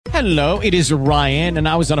Hello, it is Ryan, and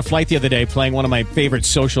I was on a flight the other day playing one of my favorite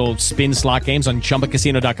social spin slot games on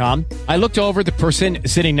ChumbaCasino.com. I looked over at the person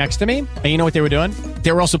sitting next to me, and you know what they were doing?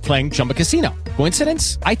 They were also playing Chumba Casino.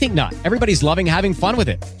 Coincidence? I think not. Everybody's loving having fun with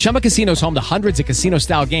it. Chumba Casino is home to hundreds of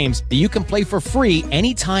casino-style games that you can play for free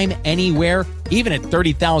anytime, anywhere, even at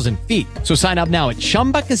 30,000 feet. So sign up now at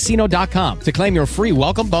ChumbaCasino.com to claim your free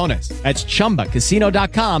welcome bonus. That's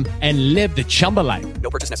ChumbaCasino.com and live the Chumba life.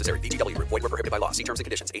 No purchase necessary. VGW. Void where prohibited by law. See terms and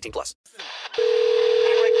conditions. 18+.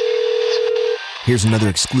 Here's another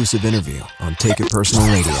exclusive interview on Take It Personal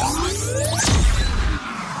Radio.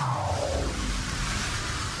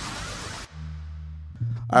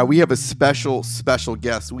 We have a special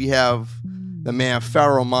guest. We have the man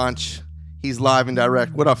Pharoahe Monch. He's live and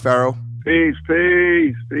direct. What up, Pharoahe? Peace.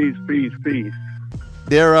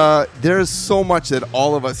 There's so much that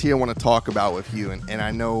all of us here want to talk about with you, and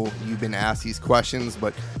I know you've been asked these questions,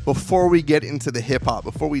 but before we get into the hip-hop,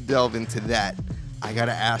 before we delve into that, I got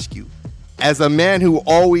to ask you, as a man who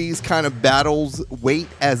always kind of battles weight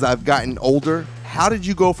as I've gotten older, how did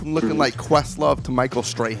you go from looking like Questlove to Michael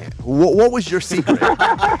Strahan? What was your secret?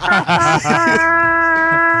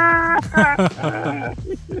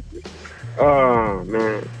 Oh,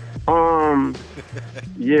 man.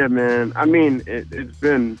 Yeah, man. I mean, it's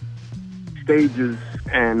been stages,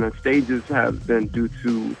 and the stages have been due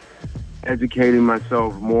to educating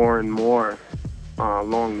myself more and more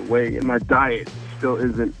along the way. And my diet still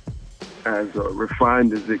isn't as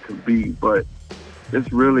refined as it could be, but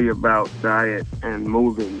it's really about diet and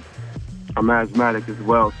moving. I'm asthmatic as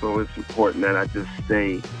well, so it's important that I just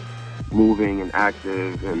stay moving and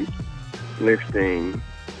active and lifting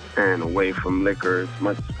and away from liquor as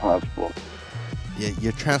much as possible. Yeah,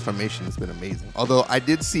 your transformation has been amazing. Although I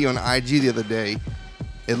did see on IG the other day,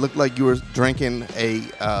 it looked like you were drinking a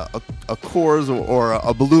Coors or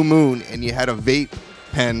a Blue Moon, and you had a vape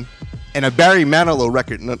pen and a Barry Manilow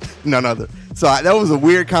record, none other. So that was a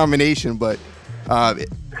weird combination, but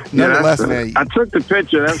nonetheless, man. I took the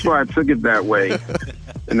picture. That's why I took it that way,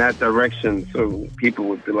 in that direction, so people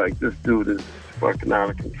would be like, "This dude is fucking out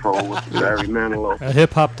of control with the Barry Manilow." A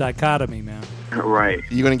hip hop dichotomy, man. Right.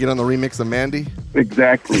 You gonna get on the remix of Mandy?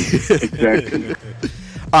 Exactly.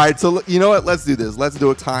 All right, so you know what? Let's do this. Let's do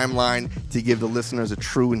a timeline to give the listeners a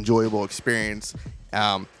true, enjoyable experience.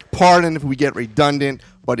 Pardon if we get redundant,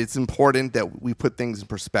 but it's important that we put things in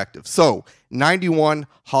perspective. So, 91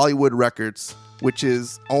 Hollywood Records, which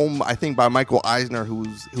is owned, I think, by Michael Eisner,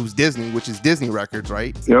 who's Disney, which is Disney Records,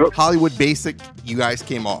 right? Yep. Hollywood Basic, you guys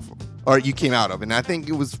came off of, or you came out of, and I think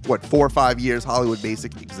it was 4 or 5 years Hollywood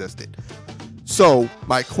Basic existed. So,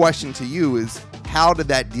 my question to you is, how did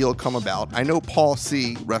that deal come about? I know Paul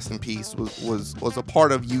C., rest in peace, was a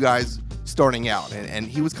part of you guys starting out, and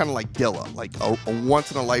he was kind of like Dilla, like a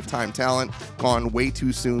once-in-a-lifetime talent, gone way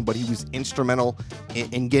too soon, but he was instrumental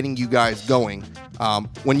in getting you guys going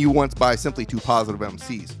when you went by simply Two Positive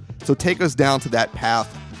MCs. So take us down to that path,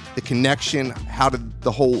 the connection, how did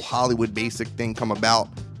the whole Hollywood Basic thing come about,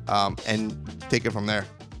 and take it from there.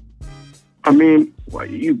 I mean,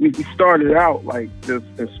 we started out like just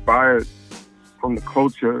inspired from the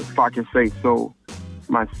culture, if I can say so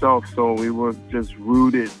myself. So we were just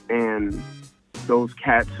rooted in those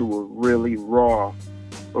cats who were really raw,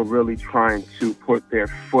 or really trying to put their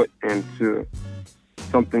foot into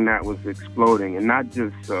something that was exploding, and not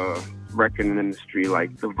just record industry,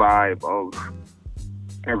 like the vibe of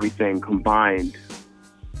everything combined.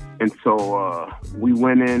 And so we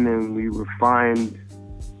went in and we refined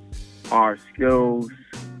our skills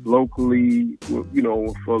locally, you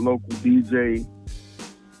know, for a local DJ.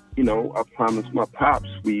 You know, I promised my pops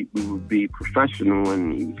we would be professional,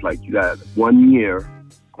 and he was like, "You got 1 year,"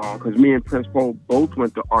 because me and Prince Paul both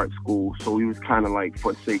went to art school, so he was kind of like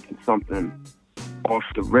forsaking something off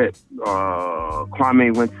the rip.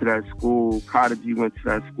 Kwame went to that school, Prodigy went to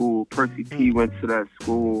that school, Percy P went to that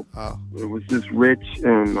school. It was just rich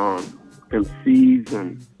and MCs,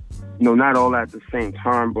 and you know, not all at the same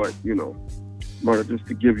time, but you know, but just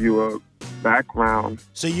to give you a background.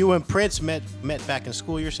 So you and Prince met back in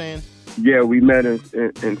school, you're saying? Yeah, we met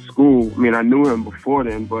in school. I mean, I knew him before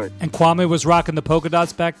then, but... And Kwame was rocking the polka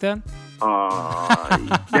dots back then?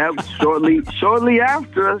 That was shortly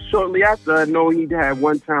after. I know he had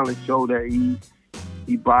one talent show that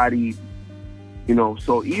he bodied, you know.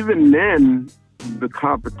 So even then, the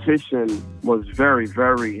competition was very,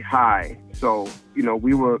 very high. So, you know,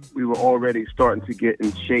 we were already starting to get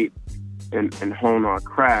in shape and hone our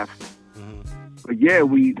craft. But yeah,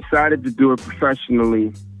 we decided to do it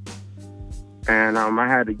professionally, and I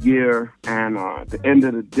had a year, and at the end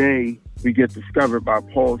of the day, we get discovered by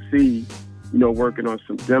Paul C., you know, working on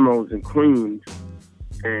some demos in Queens.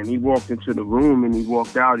 And he walked into the room and he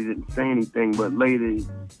walked out. He didn't say anything, but later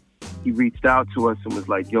he reached out to us and was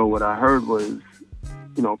like, yo, what I heard was,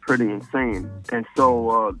 pretty insane. And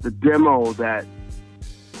so the demo that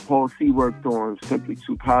Paul C worked on, Simply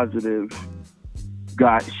Too Positive,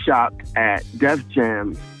 got shopped at Def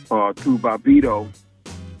Jam through Bobito.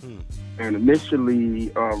 And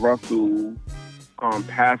initially, Russell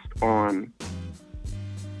passed on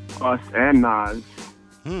us and Nas.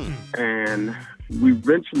 And we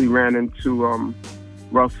eventually ran into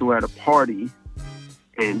Russell at a party.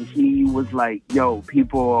 And he was like, yo,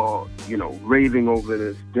 people are, raving over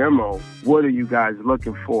this demo. What are you guys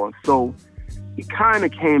looking for? So he kind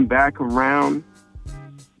of came back around,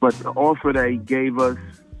 but the offer that he gave us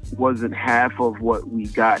wasn't half of what we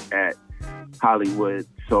got at Hollywood.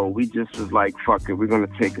 So we just was like, fuck it, we're going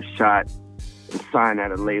to take a shot and sign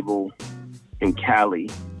at a label in Cali,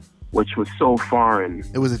 which was so foreign.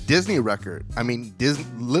 It was a Disney record. I mean,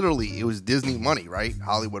 literally, it was Disney money, right?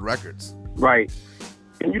 Hollywood Records. Right.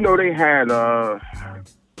 And they had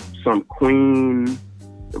some Queen,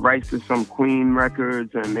 the rights to some Queen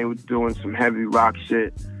records, and they were doing some heavy rock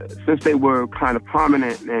shit. Since they were kind of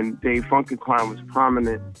prominent and Dave Funkenklein was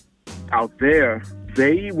prominent out there,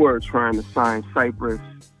 they were trying to sign Cypress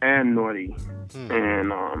and Naughty.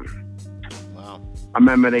 And Wow. I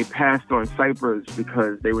remember they passed on Cypress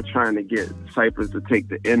because they were trying to get Cypress to take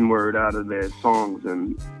the N-word out of their songs,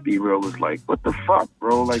 and B-Real was like, what the fuck,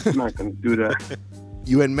 bro? Like, you're not going to do that.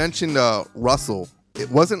 You had mentioned Russell. It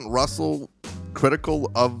wasn't Russell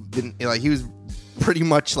critical of he was pretty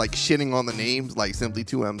much like shitting on the names, like Simply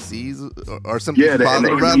Two MCs or Simply Too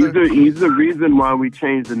Positive, rather. He's the reason why we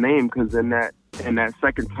changed the name, because in that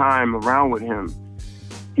second time around with him,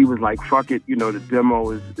 he was like, fuck it, the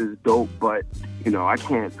demo is dope, but I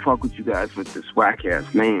can't fuck with you guys with this whack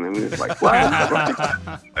ass name. And we was like, what?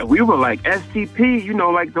 And we were like, STP,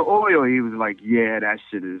 like the oil. He was like, yeah, that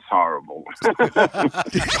shit is horrible.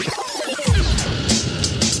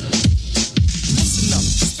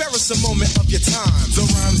 Spare us a moment of your time. The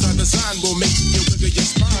rhymes I design will make you wiggle your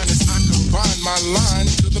spine as I combine my line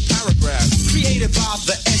to the paragraph. Created by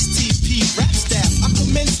the STP rap staff, I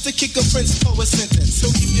commence to kick a Prince poet sentence. So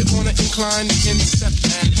keep you on an incline in step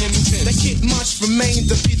and intent. That Kid Monch remained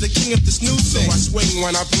to be the king of this new thing. So I swing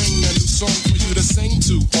when I bring a new song for you to sing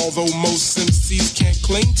to. Although most MCs can't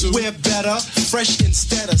cling to. We're better, fresh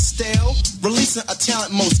instead of stale. Releasing a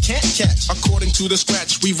talent most can't catch. According to the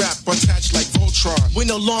scratch, we rap attached like Voltron. We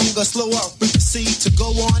no longer slow up, we proceed to go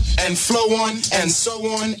on and flow on and so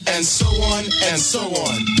on and so on and so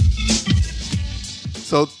on.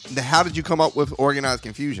 So how did you come up with Organized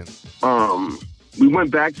Confusion? We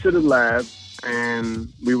went back to the lab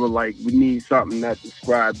and we were like, we need something that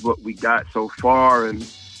describes what we got so far and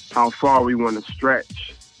how far we want to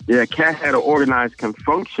stretch. Yeah, Cat had an Organized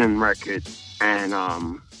Confunction record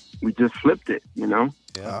and we just flipped it, Yeah.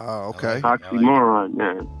 Okay. Oxymoron,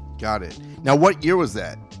 yeah. Got it. Now, what year was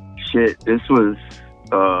that? Shit, this was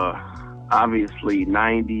obviously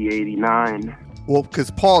 90, 89. Well,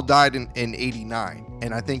 because Paul died in 89,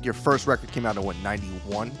 and I think your first record came out in,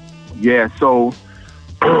 91? Yeah, so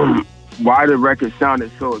why the record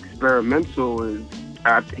sounded so experimental is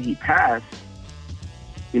after he passed,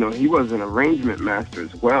 he was an arrangement master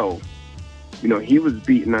as well. He was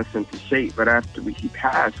beating us into shape, but after he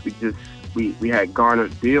passed, we had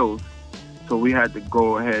garnered deals, so we had to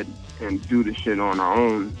go ahead and do the shit on our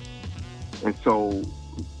own. And so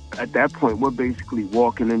at that point, we're basically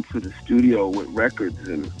walking into the studio with records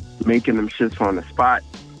and making them shits on the spot.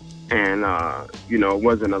 And, it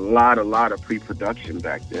wasn't a lot of pre-production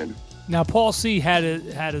back then. Now, Paul C had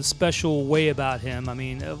a special way about him. I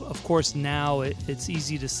mean, of course, now it's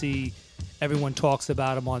easy to see everyone talks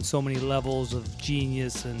about him on so many levels of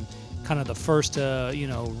genius and kind of the first to,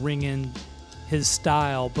 ring in his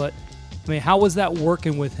style. But, I mean, how was that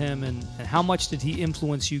working with him, and how much did he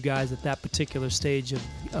influence you guys at that particular stage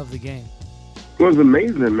of the game? It was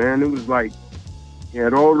amazing, man. It was like he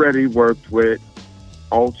had already worked with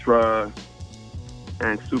Ultra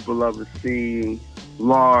and Super Lover C,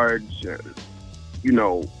 Large, and,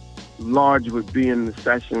 Large would be in the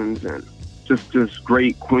sessions, and just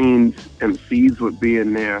great Queens MCs would be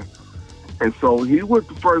in there. And so he was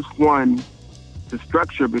the first one to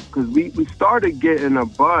structure, because we started getting a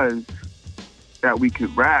buzz that we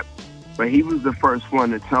could rap, but he was the first one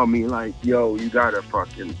to tell me, like, yo, you gotta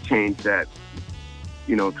fucking change that,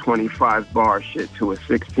 25 bar shit to a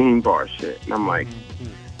 16 bar shit. And I'm like,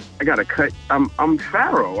 I gotta cut, I'm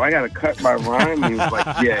Pharoahe, I gotta cut my rhyme. He was like,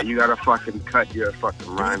 yeah, you gotta fucking cut your fucking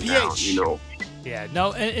rhyme down, Yeah,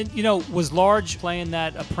 no, and you know, was Large playing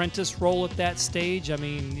that apprentice role at that stage? I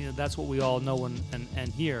mean, you know, that's what we all know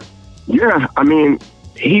and hear. Yeah, I mean,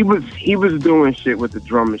 he was doing shit with the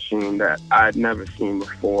drum machine that I'd never seen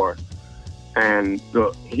before, and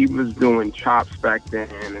he was doing chops back then,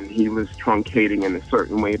 and he was truncating in a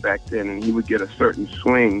certain way back then, and he would get a certain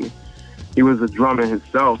swing. He was a drummer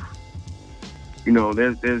himself. You know,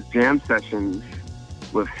 there's jam sessions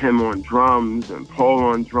with him on drums and Paul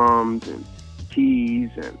on drums and keys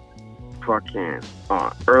and fucking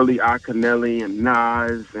early Akinelli and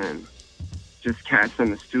Nas and just cats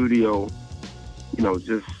in the studio, you know,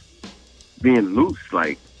 just being loose,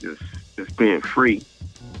 like just being free.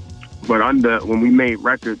 But when we made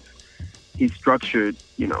records, he structured,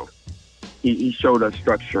 you know, he showed us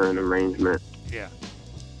structure and arrangement. Yeah.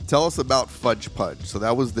 Tell us about Fudge Pudge. So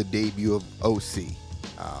that was the debut of OC,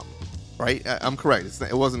 right? I'm correct.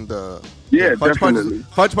 It wasn't the... Yeah, Fudge definitely.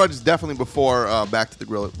 Fudge Pudge is definitely before Back to the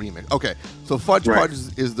Grill remix. Okay, so Fudge Pudge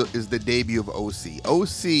is the debut of OC.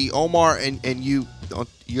 OC, Omar, and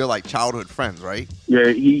you're like childhood friends, right?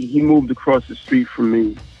 Yeah, he moved across the street from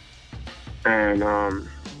me, and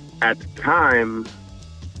at the time,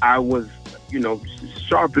 I was, you know,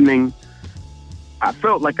 sharpening. I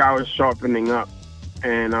felt like I was sharpening up,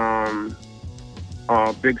 and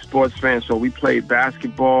big sports fan, so we played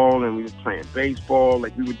basketball and we was playing baseball.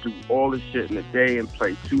 Like, we would do all this shit in a day and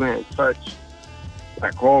play two-hand touch,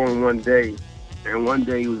 like all in one day. And one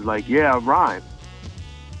day he was like, yeah, I rhyme.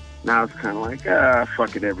 Now it's kind of like,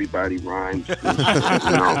 fuck it, everybody rhymes. You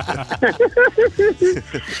know?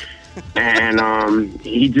 And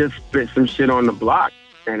he just spit some shit on the block,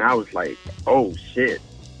 and I was like, oh shit.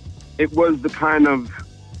 It was the kind of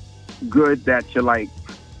good that you're like,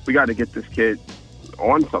 we got to get this kid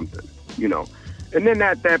on something, you know. And then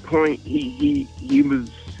at that point, his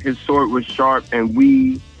sword was sharp, and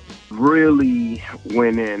we really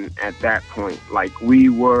went in at that point. Like, we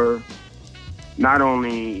were not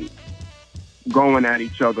only going at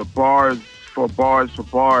each other bars for bars,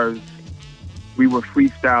 we were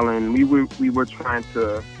freestyling. We were trying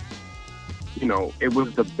to, you know, it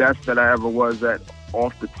was the best that I ever was at,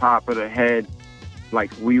 off the top of the head. Like,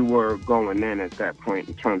 we were going in at that point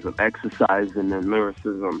in terms of exercising and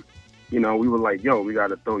lyricism. You know, we were like, yo, we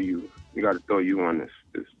gotta throw you on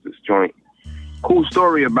this joint. Cool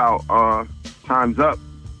story about Time's Up.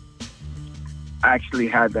 I actually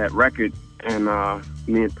had that record, and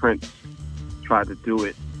me and Prince tried to do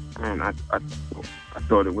it, and I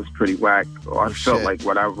thought it was pretty whack. Or I felt like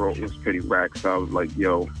what I wrote was pretty whack, so I was like,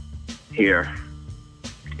 yo, here.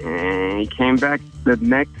 And he came back the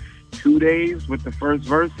next 2 days with the first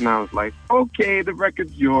verse, and I was like, okay, the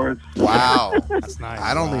record's yours. Wow. That's nice.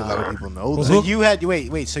 I don't think a lot of people know that. So you had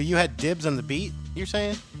so you had dibs on the beat, you're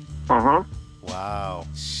saying? Uh-huh. Wow.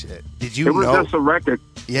 Shit. Did you know? It was just a record.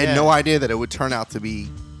 You had no idea that it would turn out to be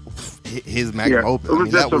his magnum opus. It was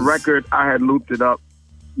just a record. I had looped it up.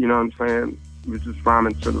 You know what I'm saying? It was just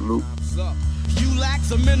rhyming to the loop. You lack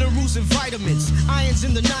the minerals and vitamins, irons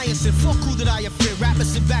in the niacin. Fuck who that I fear.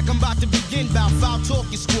 Rappers sit back, I'm about to begin. Bout foul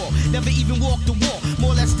talking squall. Never even walked the wall.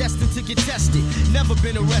 More or less destined to get tested. Never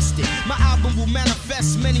been arrested. My album will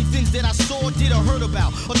manifest many things that I saw, did, or heard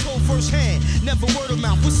about, or told firsthand. Never word of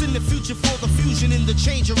mouth. What's in the future for the fusion and the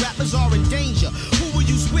change? Rappers are in danger. Who will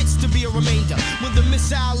use wits to be a remainder? When the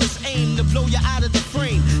missile is aimed to blow you out of the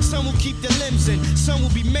frame. Some will keep their limbs in, some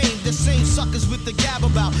will be maimed. The same suckers with the gab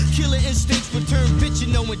about killer instincts return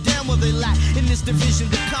bitchin', knowing damn well they lack in this division.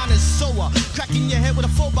 The connoisseur, cracking your head with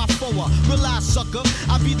a 4x4. Realize, sucker,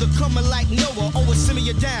 I be the coming like Noah. Always simmer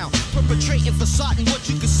you down, perpetrating facade what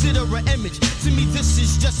you consider an image. To me, this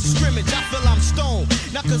is just a scrimmage. I feel I'm stoned,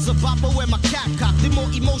 not cause of bopper wear my cap cock. The more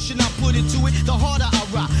emotion I put into it, the harder I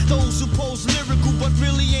rock. Those who pose lyrical but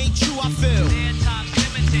really ain't true, I feel.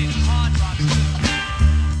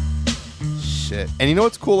 Shit. And you know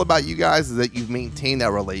what's cool about you guys is that you've maintained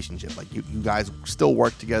that relationship. Like, you guys still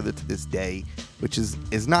work together to this day, which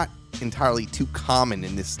is not entirely too common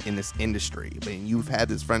in this industry. I mean, you've had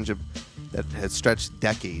this friendship that has stretched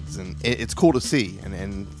decades, and it's cool to see. And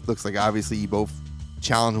it looks like obviously you both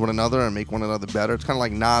challenge one another and make one another better. It's kind of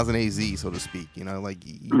like Nas and AZ, so to speak. You know, like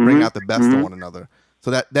you bring out the best of one another.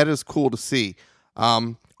 So that is cool to see.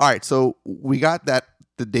 All right, so we got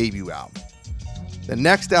the debut album. The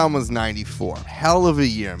next album was 94. Hell of a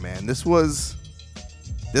year, man. This was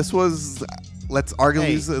let's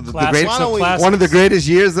arguably the greatest, one of the greatest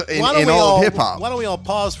years in all of hip hop. Why don't we all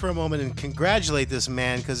pause for a moment and congratulate this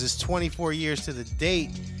man, because it's 24 years to the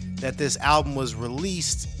date that this album was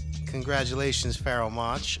released. Congratulations, Pharoahe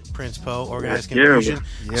Monch, Prince Poe, Organized Yeah. Confusion.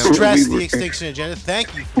 Yeah. Stress the Extinction Agenda.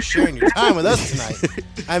 Thank you for sharing your time with us tonight.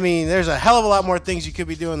 I mean, there's a hell of a lot more things you could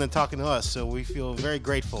be doing than talking to us, so we feel very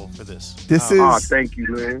grateful for this. Thank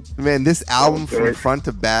you, man. This album from good. front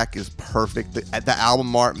to back is perfect. The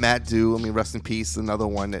album art, Matt Do. I mean, rest in peace. Another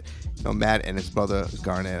one that Matt and his brother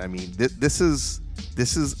Garnett. I mean, this is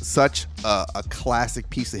such a classic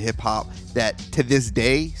piece of hip hop that to this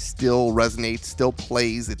day still resonates, still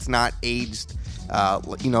plays. It's not aged,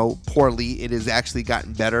 poorly. It has actually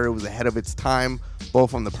gotten better. It was ahead of its time,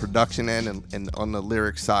 both on the production end and on the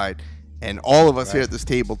lyric side. And all of us here at this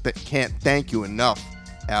table can't thank you enough.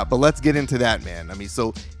 But let's get into that, man. I mean,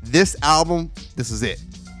 so this album, this is it.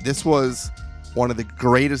 This was one of the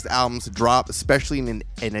greatest albums to drop, especially in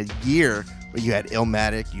a year where you had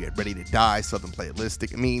Illmatic, you had Ready to Die, Southern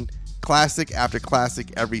Playlistic. I mean, classic after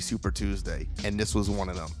classic every Super Tuesday, and this was one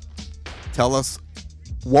of them. Tell us,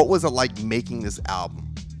 what was it like making this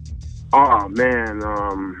album? Oh man,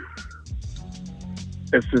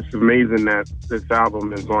 it's just amazing that this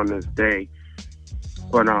album is on this day.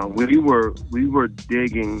 But we were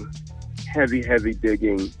digging, heavy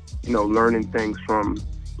digging, learning things from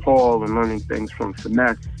Paul and learning things from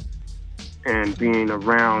Finesse, and being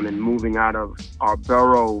around and moving out of our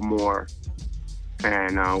borough more.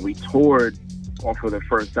 And we toured off of the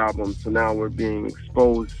first album, so now we're being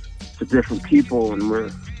exposed to different people and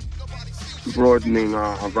we're broadening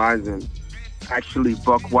our horizon. Actually,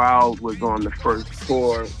 Buck Wild was on the first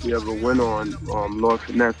tour we ever went on. Lord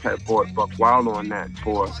Finesse had brought Buck Wild on that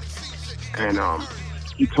tour. And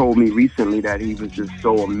he told me recently that he was just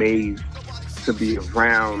so amazed to be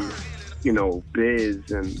around, Biz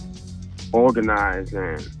and Organized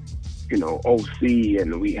and, OC,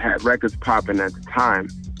 and we had records popping at the time.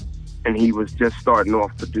 And he was just starting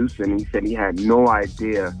off producing. He said he had no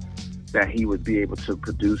idea that he would be able to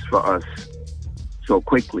produce for us so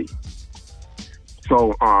quickly.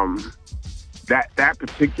 So that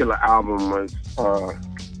particular album was,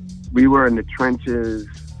 we were in the trenches.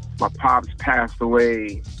 My pops passed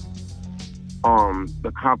away.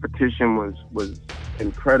 The competition was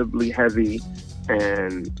incredibly heavy,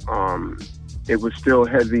 and it was still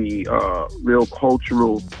heavy, real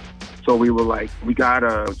cultural. So we were like, we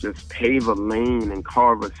gotta just pave a lane and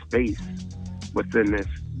carve a space within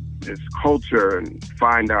this culture and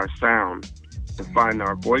find our sound and find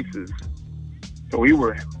our voices. So we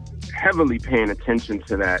were heavily paying attention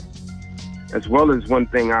to that. As well as one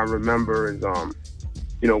thing I remember is,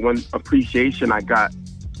 one appreciation I got.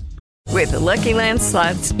 With the Lucky Land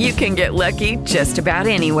Slots, you can get lucky just about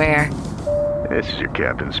anywhere. This is your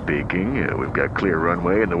captain speaking. We've got clear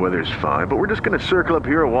runway and the weather's fine, but we're just going to circle up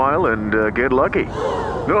here a while and get lucky.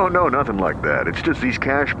 No, nothing like that. It's just these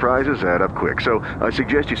cash prizes add up quick. So I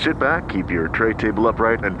suggest you sit back, keep your tray table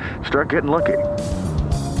upright, and start getting lucky.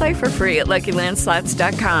 Play for free at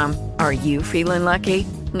LuckyLandSlots.com. Are you feeling lucky?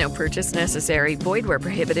 No purchase necessary. Void where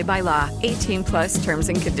prohibited by law. 18+ terms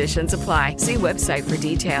and conditions apply. See website for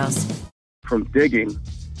details. From digging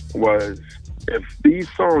was, if these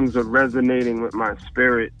songs are resonating with my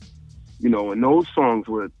spirit, and those songs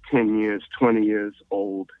were 10 years, 20 years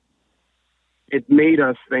old, it made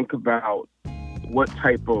us think about what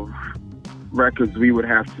type of records we would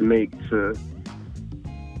have to make to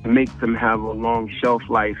make them have a long shelf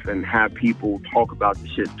life and have people talk about the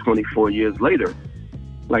shit 24 years later,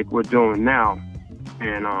 like we're doing now.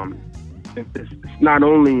 And it's not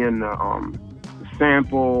only in the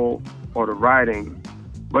sample or the writing,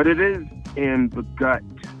 but it is in the gut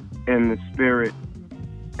and the spirit.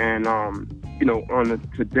 And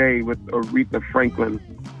today with Aretha Franklin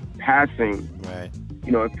passing, right,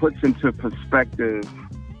 it puts into perspective,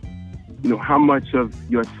 how much of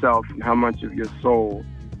yourself and how much of your soul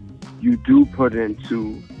you do put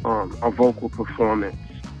into a vocal performance,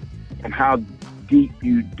 and how deep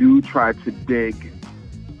you do try to dig,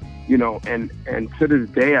 and to this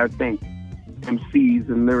day, I think MCs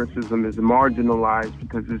and lyricism is marginalized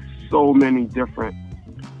because there's so many different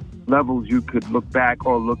levels you could look back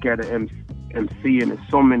or look at an MC, and there's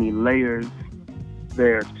so many layers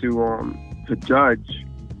there to judge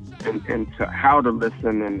and to how to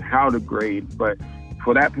listen and how to grade. But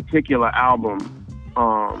for that particular album,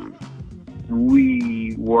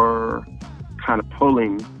 we were kind of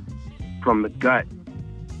pulling from the gut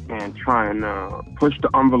and trying to push the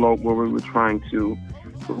envelope where it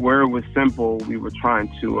was simple, we were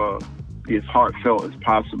trying to be as heartfelt as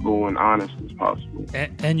possible and honest as possible.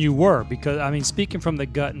 And you were, because, speaking from the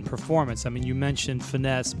gut and performance, you mentioned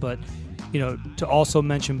Finesse, but, to also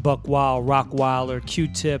mention Buck Wild, Rock Wilder,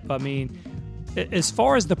 Q-Tip, as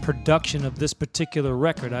far as the production of this particular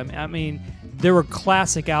record, there were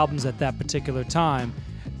classic albums at that particular time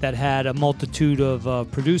that had a multitude of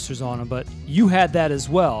producers on them, but you had that as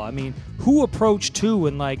well. I mean, who approached who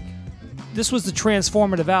and like, this was the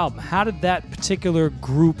transformative album. How did that particular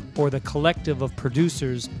group or the collective of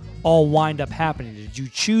producers all wind up happening? Did you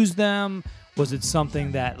choose them? Was it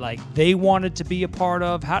something that like they wanted to be a part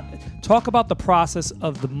of? Talk about the process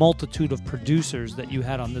of the multitude of producers that you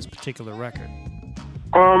had on this particular record.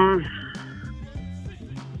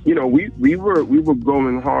 You know, we were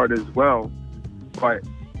going hard as well, but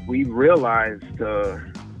we realized,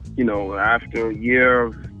 you know, after a year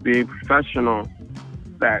of being professional,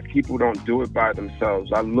 that people don't do it by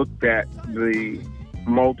themselves. I looked at the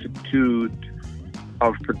multitude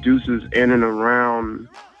of producers in and around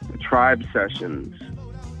the Tribe sessions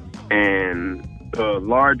and the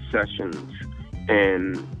large sessions,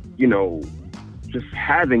 and, you know, just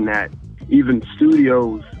having that, even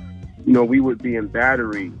studios, you know, we would be in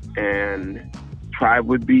Battery and Tribe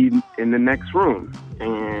would be in the next room.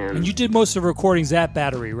 And you did most of the recordings at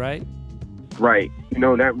Battery, right? Right. You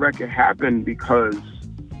know, that record happened because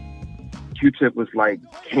Q-Tip was like,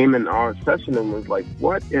 came in our session and was like,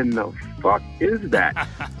 what in the fuck is that?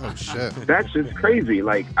 Oh, shit. That's just crazy.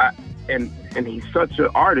 Like, and he's such an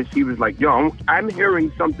artist. He was like, yo, I'm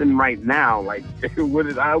hearing something right now. Like,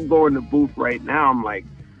 I'll go in the booth right now. I'm like,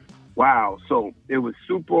 wow. So it was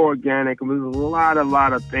super organic. It was a lot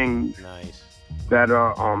of things that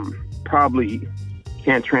probably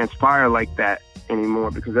can't transpire like that anymore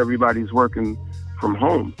because everybody's working from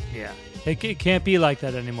home. Yeah. It can't be like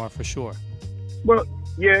that anymore for sure. Well,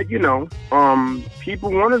 yeah, you know,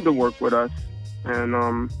 people wanted to work with us,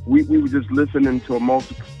 and we were just listening to a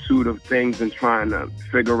multitude of things and trying to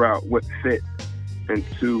figure out what fit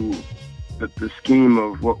into the scheme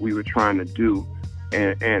of what we were trying to do.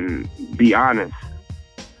 And be honest,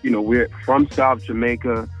 you know, we're from South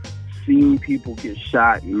Jamaica, seeing people get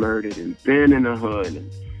shot and murdered and been in the hood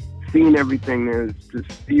and seeing everything there is to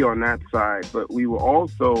see on that side. But we were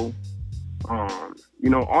also, you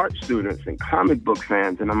know, art students and comic book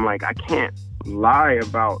fans. And I'm like, I can't lie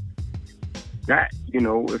about that. You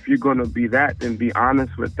know, if you're going to be that, then be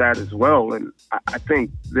honest with that as well. And I think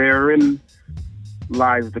therein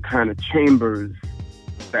lies the kind of chambers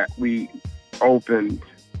that we opened,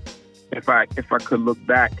 if I could look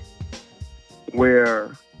back, where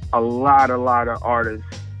a lot of artists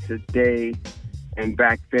today and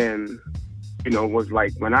back then, you know, was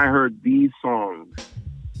like, when I heard these songs,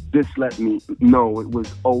 this let me know it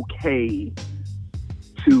was okay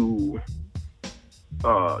to,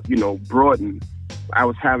 you know, broaden. I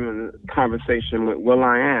was having a conversation with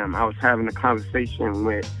will.i.am. I was having a conversation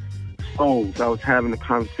with Souls. I was having a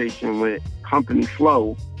conversation with Company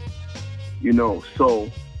Flow. You know, so,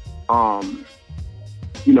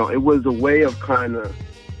 you know, it was a way of kind of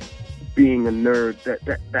being a nerd.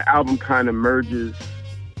 That the album kind of merges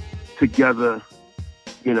together,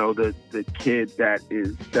 you know, the kid that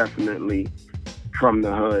is definitely from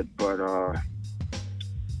the hood, but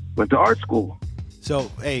went to art school.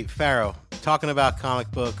 So, hey, Pharoahe, talking about comic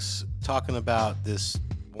books, talking about this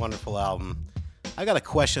wonderful album, I got a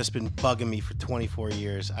question that's been bugging me for 24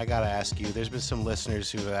 years. I got to ask you. There's been some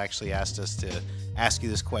listeners who have actually asked us to ask you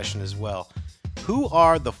this question as well. Who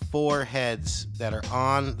are the four heads that are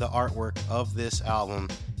on the artwork of this album?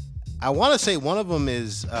 I want to say one of them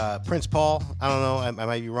is Prince Paul. I don't know. I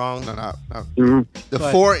might be wrong. No. Mm-hmm. The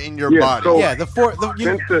four in your body. So, yeah, the four.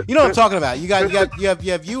 You know what I'm talking about. You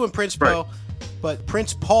have you and Prince Paul. But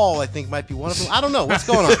Prince Paul, I think, might be one of them. I don't know. What's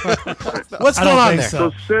going on? What's going on there?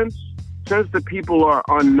 So since the people are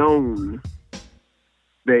unknown,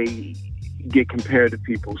 they get compared to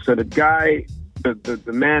people. So the guy, the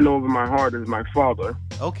man over my heart is my father.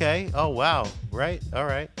 Okay. Oh, wow. Right. All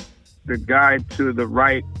right. The guy to the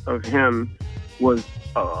right of him was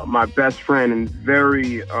my best friend and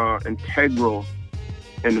very integral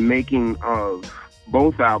in the making of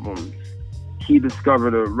both albums. He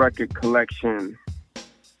discovered a record collection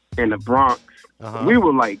in the Bronx. Uh-huh. We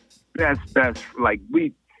were like best, like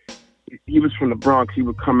he was from the Bronx. He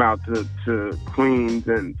would come out to Queens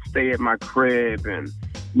and stay at my crib and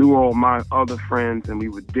knew all my other friends, and we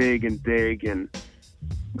would dig, and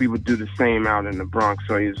we would do the same out in the Bronx.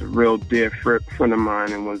 So he's a real dear friend of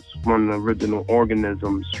mine and was one of the original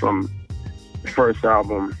organisms from the first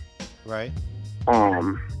album. Right.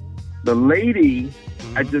 The lady,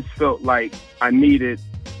 I just felt like I needed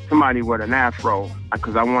somebody with an afro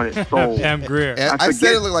because I wanted soul. Pam Grier. I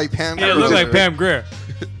said it looked like Pam Grier. Yeah, it looked like Pam Grier.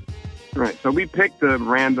 Right. So we picked a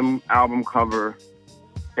random album cover,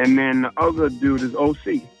 and then the other dude is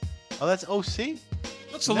OC. Oh, that's OC?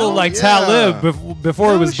 Looks a little like Talib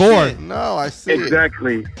before he was born. No, I see.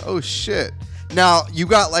 Exactly. Oh, shit. Now you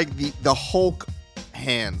got like the Hulk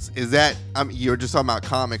hands. Is that you're just talking about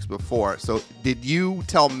comics before? So did you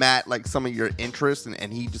tell Matt like some of your interests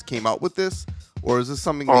and he just came up with this, or is this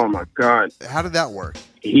something? Oh my God! How did that work?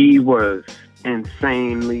 He was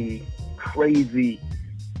insanely crazy,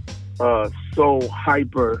 so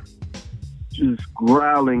hyper, just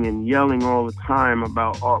growling and yelling all the time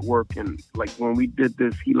about artwork. And like when we did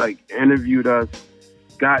this, he like interviewed us,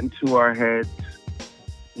 got into our heads.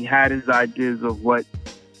 He had his ideas of what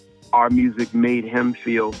our music made him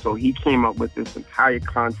feel. So he came up with this entire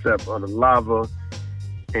concept of the lava.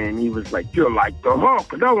 And he was like, "You're like the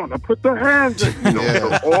Hulk, and I want to put the hands in." You know,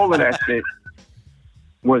 Yeah. So all of that shit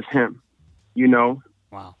was him, you know?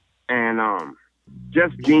 Wow. And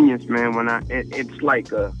just genius, man. It's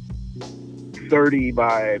like a 30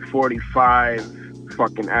 by 45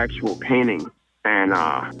 fucking actual painting. And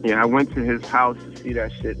I went to his house to see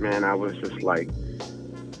that shit, man. I was just like,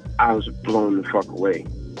 I was blown the fuck away.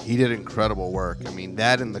 He did incredible work. I mean,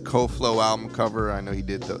 that and the Co-Flow album cover. I know he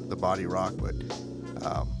did the Body Rock, but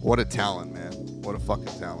what a talent, man. What a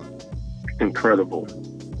fucking talent. Incredible.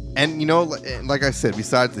 And, you know, like I said,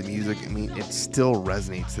 besides the music, I mean, it still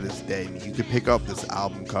resonates to this day. I mean, you could pick up this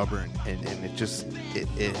album cover and it just,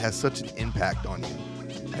 it has such an impact on you.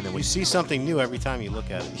 And then You see something new every time you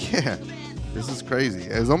look at it. yeah, this is crazy.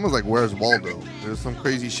 It's almost like Where's Waldo? There's some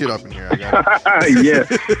crazy shit up in here. I got Yeah.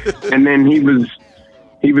 And then he was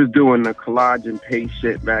doing the collage and paste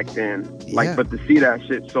shit back then. Like, Yeah. but to see that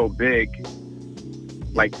shit so big,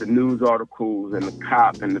 like the news articles and the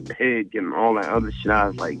cop and the pig and all that other shit, I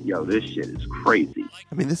was like, yo, this shit is crazy.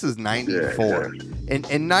 I mean, this is 94. And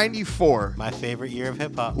in 94, My favorite year of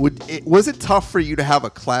hip hop. was it tough for you to have a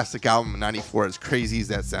classic album in 94, as crazy as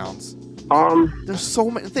that sounds? There's so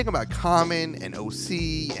many. Think about Common and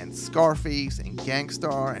OC and Scarface and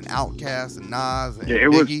Gangstar and Outkast and Nas and Yeah, it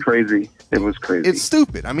was Biggie. crazy. It was crazy. It's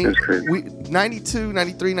stupid. I mean, It's crazy. 92,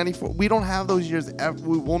 93, 94, we don't have those years.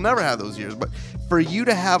 We will never have those years. But for you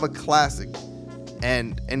to have a classic,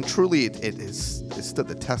 and truly it stood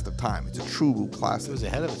the test of time. It's a true classic. It was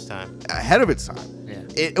ahead of its time. Ahead of its time. Yeah.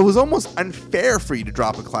 It was almost unfair for you to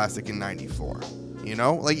drop a classic in 94. You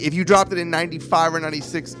know, like if you dropped it in 95 or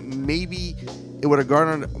 96, maybe it would have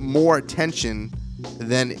garnered more attention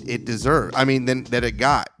than it deserved. I mean, than that it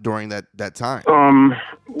got during that time.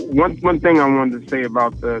 One thing I wanted to say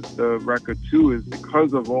about the record too is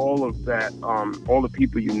because of all of that, all the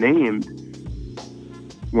people you named,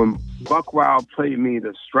 when Buck Wild played me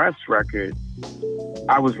the Stress record,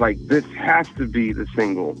 I was like, this has to be the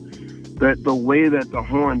single. The way that the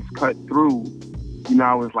horns cut through, you know,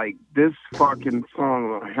 I was like, this fucking song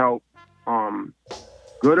will help,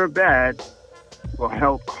 good or bad, will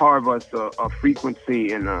help carve us a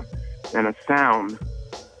frequency and a sound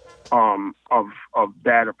of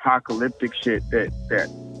that apocalyptic shit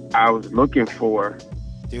that I was looking for.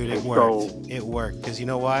 Dude, it worked. It worked. Because you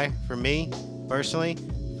know why? For me, personally,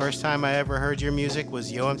 first time I ever heard your music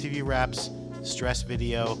was Yo MTV Raps Stress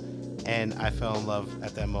video, and I fell in love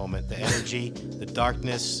at that moment. The energy, the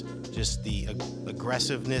darkness, just the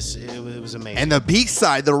aggressiveness, it was amazing. And the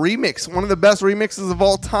B-side, the remix, one of the best remixes of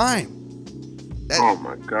all time. Oh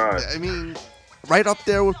my God. I mean, right up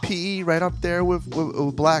there with PE, right up there with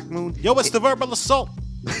Black Moon. Yo, it's the verbal assault.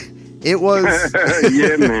 It was.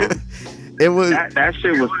 Yeah, man. It was. That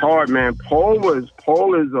shit was hard, man. Paul is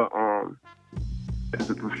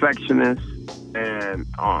a perfectionist, and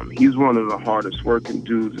he's one of the hardest working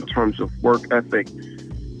dudes in terms of work ethic.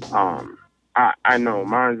 I know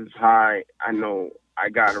mine is high. I know I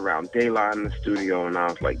got around daylight in the studio, and I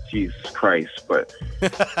was like, Jesus Christ! But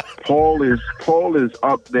Paul is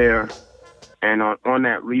up there, and on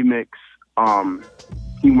that remix,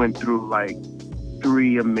 he went through like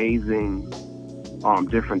 3 amazing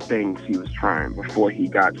different things he was trying before he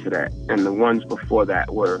got to that, and the ones before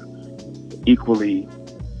that were equally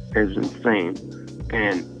as insane.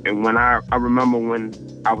 And when I remember when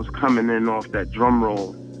I was coming in off that drum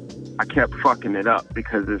roll, I kept fucking it up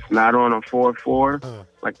because it's not on a 4/4,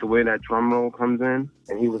 like the way that drum roll comes in.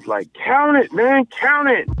 And he was like, count it, man, count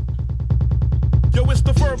it. Yo, it's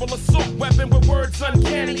the verbal assault weapon with words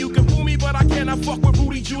uncanny. You can fool me, but I cannot fuck with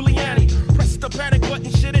Rudy Giuliani. Press the panic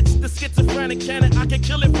button, shit, it's the schizophrenic cannon. I can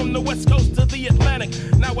kill it from the West Coast to the Atlantic.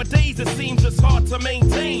 Nowadays, it seems it's hard to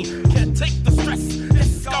maintain. Can't take the stress,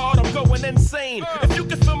 it's scarred, I'm going insane. If you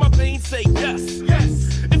can feel my pain, say yes. Yes.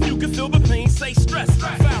 If you can feel the pain, say stress.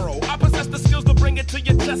 Pharoahe, I possess the skills to bring it to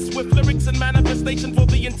your chest with lyrics and manifestation for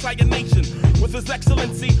the entire nation. With his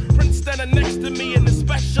excellency, Prince standing next to me, and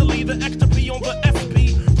especially the extra P on the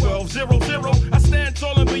SP 1200. I stand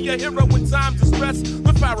tall and be a hero when times are stress.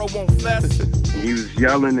 The Pharaoh won't fess. He was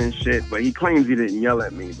yelling and shit, but he claims he didn't yell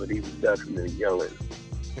at me, but he was definitely yelling.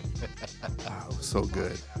 Oh, so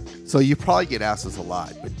good. So you probably get asked this a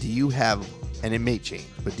lot, but do you have, and it may change,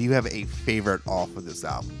 but do you have a favorite off of this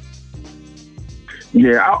album?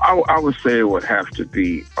 Yeah, I would say it would have to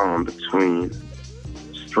be between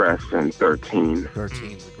Stress and 13.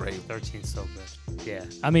 13's a great. 13's so good. Yeah.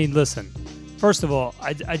 I mean, listen, first of all,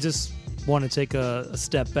 I just want to take a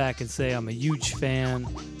step back and say I'm a huge fan.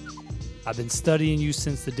 I've been studying you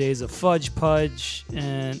since the days of Fudge Pudge,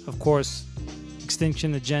 and of course,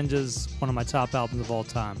 Extinction Agenda is one of my top albums of all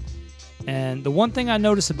time. And the one thing I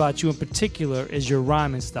notice about you in particular is your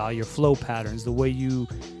rhyming style, your flow patterns, the way you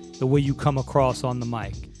come across on the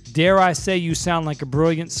mic. Dare I say you sound like a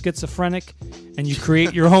brilliant schizophrenic, and you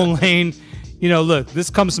create your own lane. You know, look,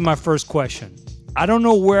 this comes to my first question. I don't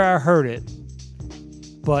know where I heard it,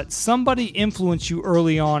 but somebody influenced you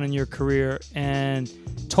early on in your career and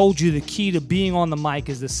told you the key to being on the mic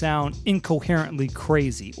is to sound incoherently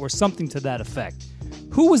crazy or something to that effect.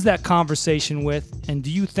 Who was that conversation with, and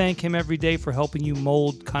do you thank him every day for helping you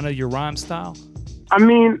mold kind of your rhyme style? I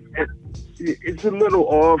mean, it's a little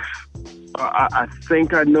off. I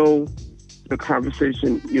think I know the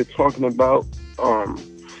conversation you're talking about.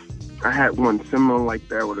 I had one similar like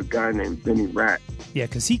that with a guy named Benny Rat. Yeah,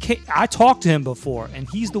 because I talked to him before, and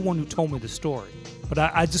he's the one who told me the story. But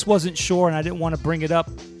I just wasn't sure, and I didn't want to bring it up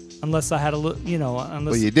unless I had a little,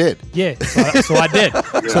 unless... Well, you did. Yeah, so I did.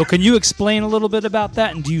 Yeah. So can you explain a little bit about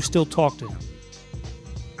that, and do you still talk to him?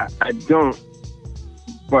 I don't,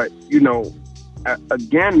 but,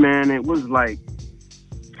 again, man, it was like,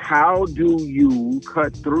 how do you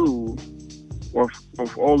cut through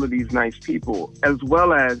of all of these nice people, as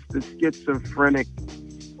well as the schizophrenic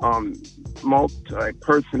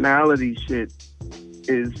multi-personality shit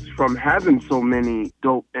is from having so many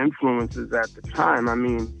dope influences at the time. I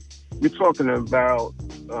mean, you're talking about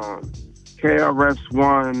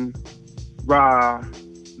KRS-One, Ra,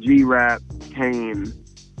 G-Rap, Kane,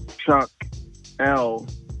 Chuck, L,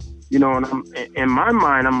 and I'm in my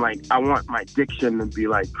mind, I'm like, I want my diction to be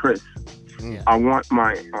like Chris. Yeah. I want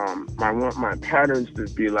my patterns to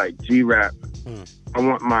be like G-Rap. I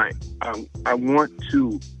want my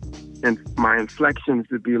inflections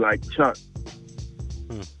to be like Chuck.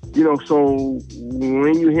 So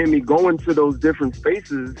when you hear me go into those different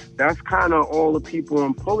spaces, that's kind of all the people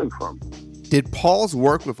I'm pulling from. Did Paul's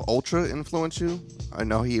work with Ultra influence you? I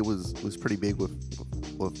know he was pretty big with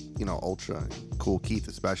Ultra, and Kool Keith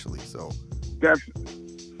especially. So definitely.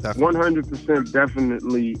 100%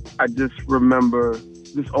 definitely. I just remember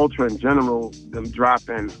this Ultra in general, them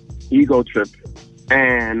dropping Ego Trip,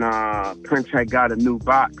 and Prince had got a new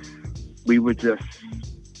box. We were just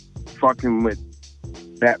fucking with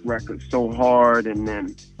that record so hard, and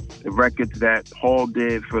then the records that Paul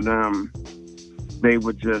did for them, they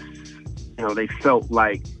were just, they felt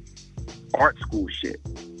like art school shit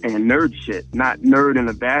and nerd shit. Not nerd in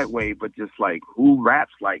a bad way, but just like who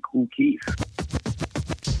raps like Kool Keith.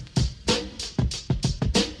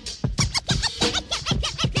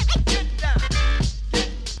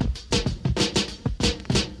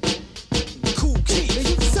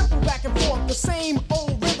 The same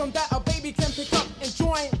old rhythm that a baby can pick up and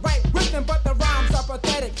join right with them, but the rhymes are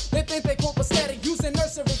pathetic. They think they cope aesthetic, using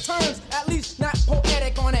nursery terms, at least not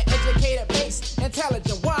poetic on an educated base.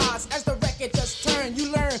 Intelligent, wise, as the record just turned,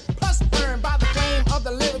 you learn, plus burn by the flame of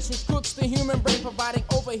the lyrics, which cooks the human brain, providing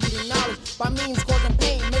overheating knowledge by means causing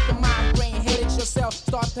pain, making mind brain headaches yourself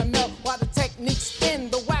start to melt while the techniques spin.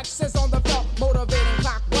 The wax is on the belt, motivating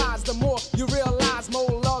clockwise. The more you realize,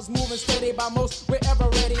 more love's moving steady by most. We're ever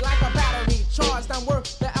ready like a battery. Charged and work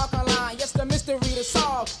the alkaline, yes, the mystery to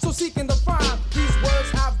solve. So seeking to find these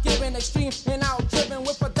words I've given, extreme and out driven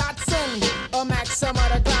with a Datsun, a maxim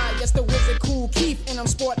of the guy, yes, the wizard Kool Keith, and I'm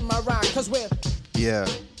sporting my rhyme, cause we're. Yeah.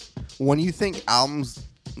 When you think albums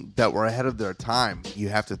that were ahead of their time, you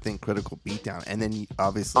have to think Critical Beatdown, and then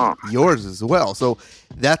obviously yours as well. So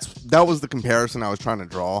that was the comparison I was trying to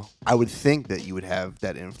draw. I would think that you would have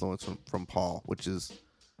that influence from Paul, which is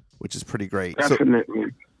pretty great. Definitely.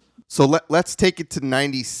 So let's take it to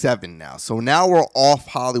 97 now. So now we're off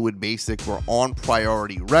Hollywood Basic. We're on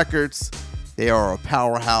Priority Records. They are a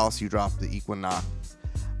powerhouse. You dropped the Equinox.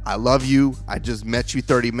 I love you. I just met you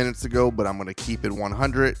 30 minutes ago, but I'm going to keep it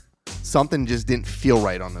 100. Something just didn't feel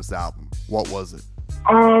right on this album. What was it?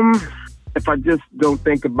 If I just don't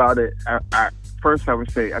think about it, first I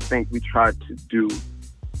would say I think we tried to do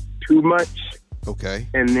too much. Okay.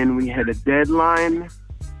 And then we had a deadline,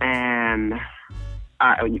 and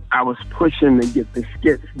I was pushing to get the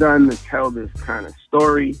skits done to tell this kind of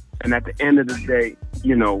story. And at the end of the day,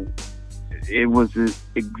 you know, it was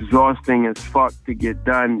exhausting as fuck to get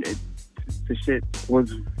done. The shit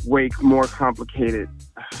was way more complicated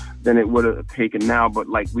than it would have taken now. But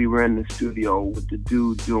like, we were in the studio with the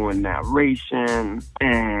dude doing narration,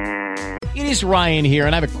 and It is Ryan here,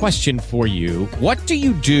 and I have a question for you. What do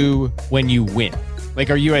you do when you win? Like,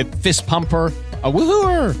 are you a fist pumper, a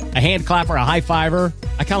woohooer, a hand clapper, a high fiver?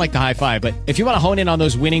 I kind of like the high five, but if you want to hone in on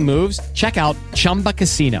those winning moves, check out Chumba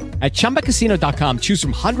Casino. At ChumbaCasino.com, choose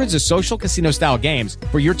from hundreds of social casino-style games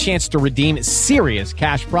for your chance to redeem serious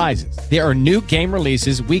cash prizes. There are new game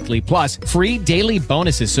releases weekly, plus free daily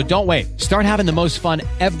bonuses. So don't wait. Start having the most fun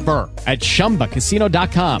ever at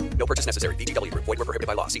ChumbaCasino.com. No purchase necessary. VGW. Void where prohibited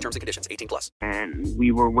by law. See terms and conditions. 18+. And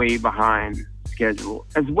we were way behind schedule,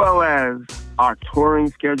 as well as our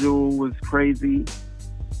touring schedule was crazy,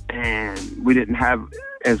 and we didn't have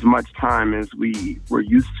as much time as we were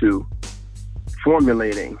used to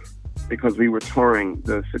formulating, because we were touring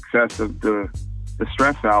the success of the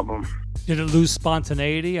Stress album. Did it lose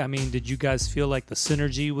spontaneity? I mean, did you guys feel like the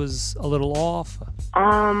synergy was a little off?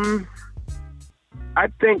 I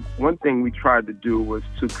think one thing we tried to do was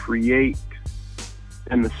to create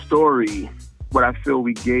in the story what I feel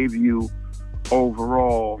we gave you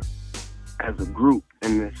overall as a group,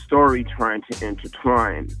 and the story trying to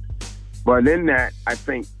intertwine. But in that, I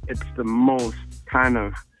think it's the most kind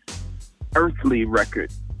of earthly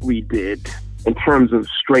record we did in terms of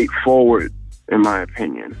straightforward, in my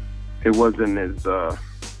opinion. It wasn't as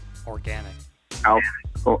organic.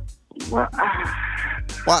 Well,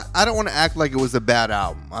 I don't want to act like it was a bad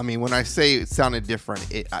album. I mean, when I say it sounded different,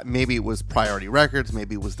 maybe it was Priority Records,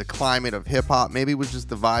 maybe it was the climate of hip hop, maybe it was just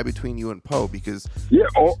the vibe between you and Poe. Because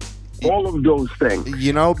all of those things,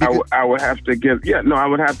 you know, I would have to give. I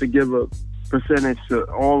would have to give a percentage to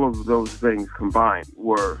all of those things combined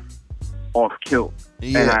were off kilt.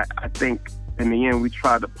 And I think in the end we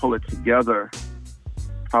tried to pull it together.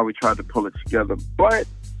 But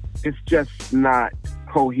it's just not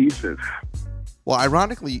cohesive. Well,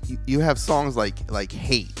 ironically, you have songs like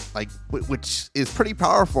Hate, which is pretty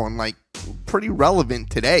powerful and like pretty relevant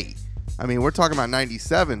today. I mean, we're talking about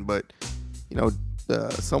 97, but you know,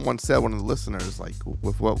 someone said, one of the listeners, like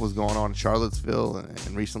with what was going on in Charlottesville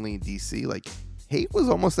and recently in DC, like Hate was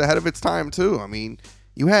almost ahead of its time too. I mean,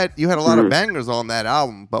 you had a lot of bangers on that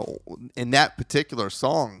album, but in that particular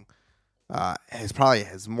song,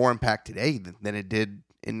 has more impact today than it did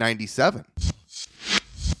in 97.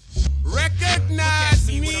 Recognize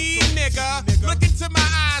me, nigga. Look into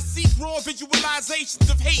my eyes, see raw visualizations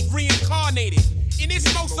of hate reincarnated. In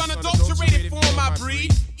its most unadulterated form, I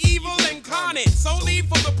breed evil incarnate, solely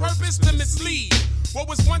for the purpose to mislead. What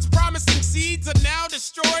was once promising seeds are now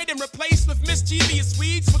destroyed and replaced with mischievous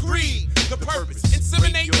weeds for greed. The purpose,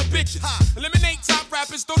 inseminate the bitches. Eliminate top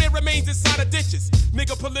rappers, though their remains inside of ditches.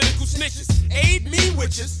 Nigga political snitches, aid me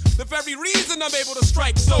witches. The very reason I'm able to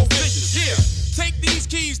strike so vicious. Here, take these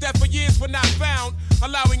keys that for years were not found,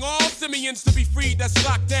 allowing all simians to be freed that's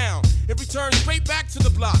locked down. It returns straight back to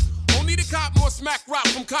the block. Only to cop more smack rock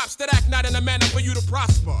from cops that act not in a manner for you to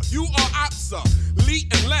prosper. You are opsa, elite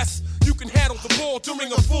unless you can handle the ball during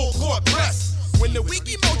a full court press. When the weak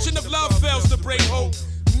emotion of love fails to break hope,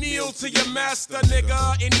 kneel to your master,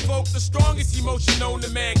 nigga, and evoke the strongest emotion known to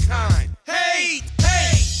mankind. Hate,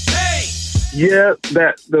 hate, hate. Yeah,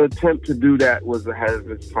 that the attempt to do that was ahead of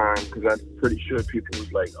its time, because I'm pretty sure people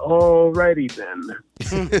was like, alrighty then.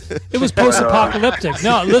 It was post-apocalyptic.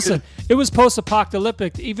 No, listen, it was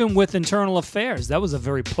post-apocalyptic even with Internal Affairs. That was a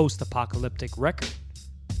very post-apocalyptic record.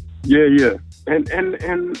 Yeah.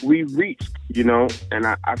 And we reached, you know, and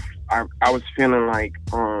I was feeling like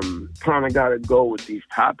kind of got to go with these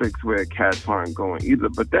topics where cats aren't going either.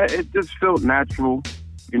 But that it just felt natural,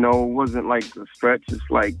 you know. It wasn't like a stretch. It's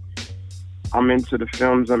like I'm into the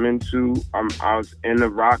films I'm into. I was into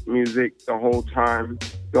rock music the whole time.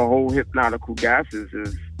 The whole Hypnotical Gases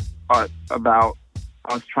is about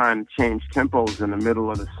us trying to change tempos in the middle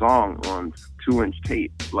of the song on 2-inch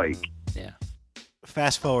tape. Like, yeah.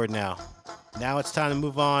 Fast forward now. Now it's time to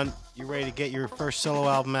move on. You're ready to get your first solo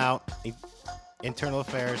album out, Internal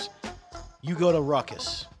Affairs. You go to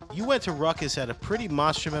Rawkus. You went to Rawkus at a pretty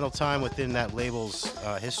monumental time within that label's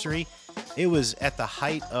history. It was at the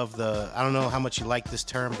height of I don't know how much you like this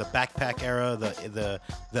term, the backpack era, the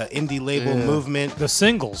indie label movement. The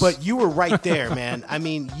singles. But you were right there, man. I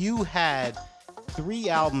mean, you had 3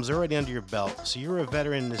 albums already under your belt, so you're a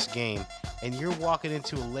veteran in this game, and you're walking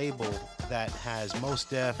into a label that has Mos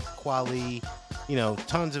Def, Kweli, you know,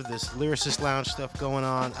 tons of this lyricist lounge stuff going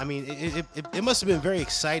on. I mean, it must have been very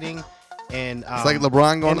exciting And it's like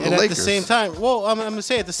LeBron going to the and Lakers. At the same time, well, I'm going to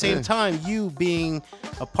say at the same time, you being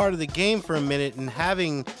a part of the game for a minute and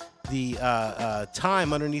having the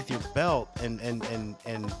time underneath your belt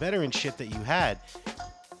and veteran shit that you had,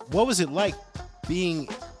 what was it like being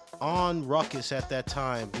on Rawkus at that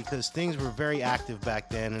time? Because things were very active back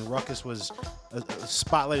then, and Rawkus was a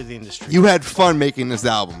spotlight of the industry. You had fun making this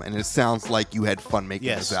album, and it sounds like you had fun making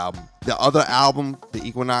this album. The other album, the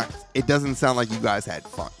Equinox, it doesn't sound like you guys had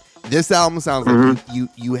fun. This album sounds like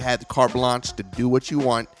you had carte blanche to do what you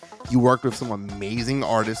want. You worked with some amazing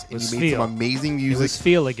artists, and you made some amazing music. It was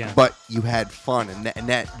feel again. But you had fun, and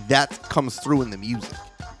that comes through in the music.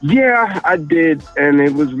 Yeah, I did, and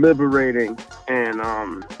it was liberating. And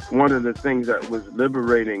one of the things that was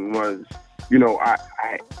liberating was, you know,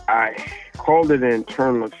 I called it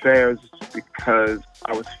internal affairs because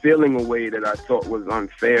I was feeling a way that I thought was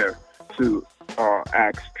unfair to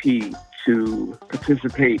ask P to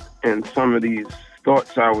participate in some of these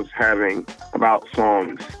thoughts I was having about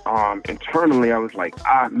songs. Internally, I was like,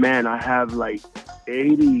 man, I have like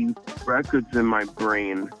 80 records in my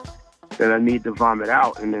brain that I need to vomit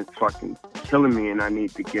out, and it's fucking killing me, and I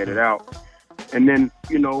need to get it out. And then,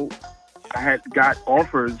 you know, I had got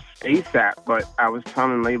offers ASAP, but I was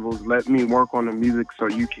telling labels, let me work on the music so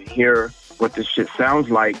you can hear what this shit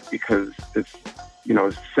sounds like, because it's, you know,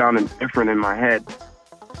 it's sounding different in my head.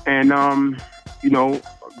 And, you know,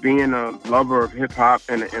 being a lover of hip-hop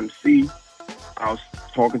and an MC, I was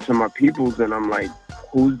talking to my peoples, and I'm like,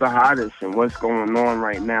 who's the hottest and what's going on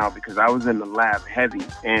right now? Because I was in the lab heavy,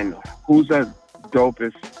 and who's the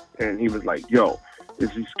dopest? And he was like, yo,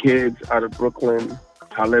 there's these kids out of Brooklyn,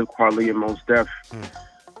 Talib Kweli and Mos Def.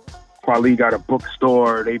 Kweli got a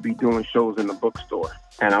bookstore. They be doing shows in the bookstore.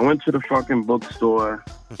 And I went to the fucking bookstore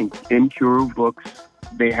in Curo Books.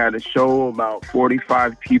 They had a show about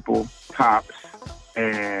 45 people tops,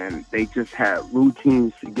 and they just had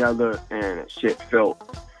routines together, and shit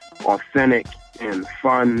felt authentic and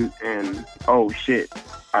fun, and oh shit,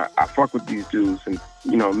 I fuck with these dudes. And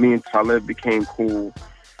you know, me and Talib became cool,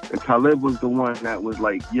 and Talib was the one that was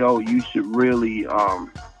like, yo, you should really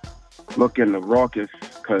look into Rawkus,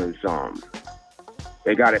 because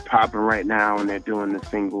they got it popping right now, and they're doing the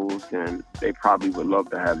singles, and they probably would love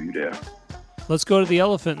to have you there. Let's go to the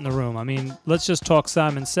elephant in the room. I mean, let's just talk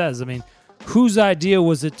Simon Says. I mean, whose idea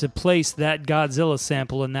was it to place that Godzilla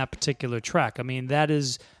sample in that particular track? I mean, that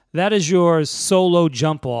is your solo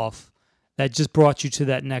jump off that just brought you to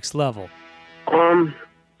that next level.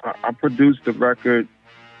 I produced the record.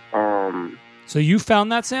 So you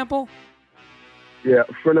found that sample? Yeah,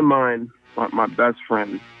 a friend of mine, my best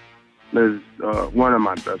friend, lives. One of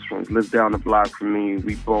my best friends lives down the block from me.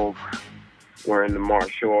 We both were in the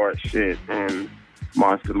martial arts shit and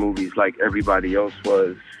monster movies like everybody else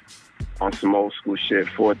was, on some old school shit,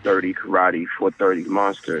 430 karate, 430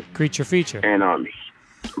 monster. Creature feature. And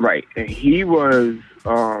right. And he was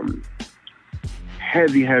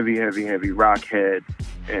heavy rock head,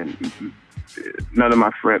 and none of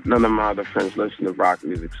my other friends listen to rock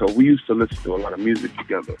music. So we used to listen to a lot of music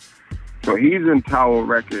together. So he's in Tower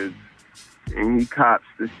Records, and he cops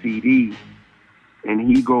the CD, and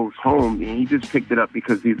he goes home, and he just picked it up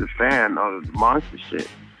because he's a fan of the monster shit.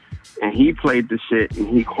 And he played the shit, and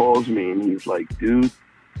he calls me, and he's like, dude,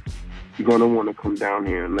 you're going to want to come down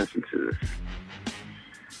here and listen to this.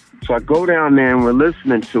 So I go down there, and we're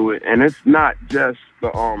listening to it, and it's not just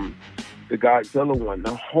the Godzilla one.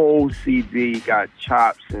 The whole CD got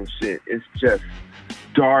chops and shit. It's just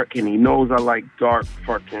dark, and he knows I like dark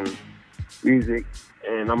fucking music.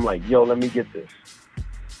 And I'm like, yo, let me get this.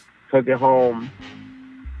 Took it home,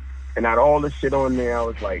 and out of all the shit on there, I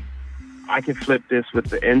was like, I can flip this with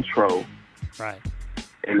the intro, right?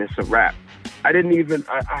 And it's a rap. I hadn't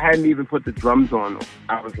even put the drums on.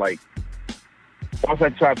 I was like, once I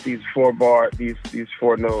chopped these four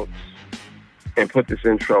notes and put this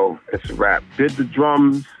intro, it's a rap. Did the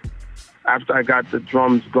drums. After I got the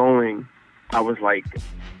drums going, I was like,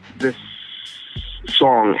 this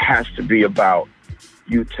song has to be about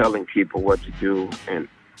you telling people what to do and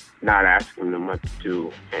not asking them what to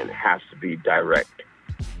do, and it has to be direct.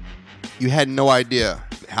 You had no idea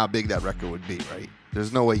how big that record would be, right?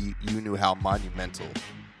 There's no way you knew how monumental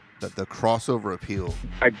the crossover appeal.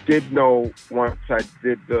 I did know once I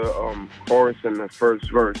did the chorus and the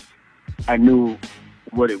first verse, I knew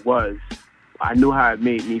what it was. I knew how it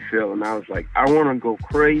made me feel, and I was like, I want to go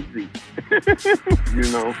crazy,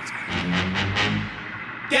 you know?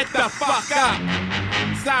 Get the fuck up.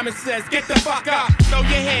 Simon Says, get the fuck up. Throw your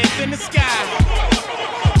hands in the sky.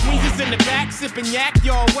 Weezer's in the back, sipping yak,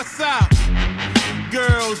 yo, what's up?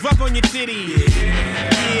 girls, rub on your titties.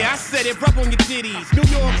 Yeah, I said it, rub on your titties. New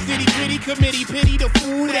York City gritty committee, pity the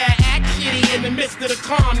fool that act shitty in the midst of the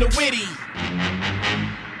calm, the witty.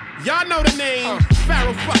 Y'all know the name.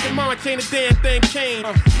 Pharoahe Monch ain't a damn thing changed.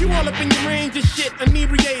 You all up in your range of shit,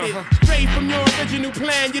 inebriated. Straight from your original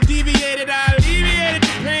plan, you deviated. I alleviated the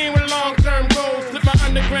pain with long-term goals. Slip my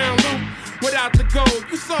underground loop without the gold.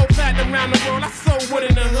 You sold platinum around the world, I sold wood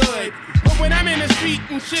in the hood. But when I'm in the street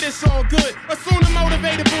and shit, it's all good. Assume the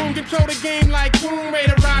motivated boom, control the game like boom.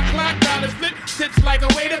 Raider rock, clock, dollars flip, tips like a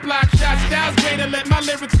way to block shots. Styles greater, let my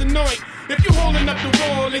lyrics annoy. If you holding up the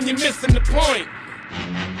wall and you're missing the point.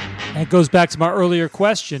 That goes back to my earlier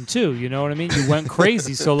question, too. You know what I mean? You went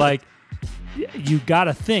crazy. So, like, you got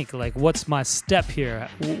to think, like, what's my step here?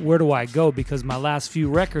 Where do I go? Because my last few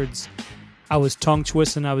records, I was tongue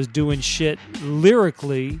twisting. I was doing shit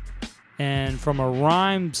lyrically and from a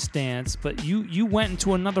rhyme stance. But you went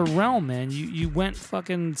into another realm, man. You went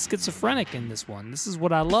fucking schizophrenic in this one. This is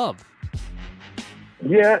what I love.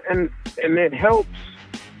 Yeah, and it helps.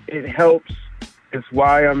 It helps. It's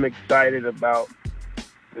why I'm excited about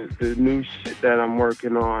the new shit that I'm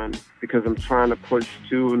working on, because I'm trying to push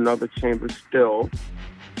to another chamber still.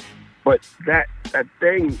 But that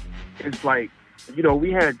thing is like, you know,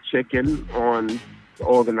 we had Chicken on the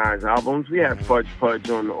organized albums. We had Fudge Pudge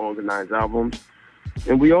on the organized albums.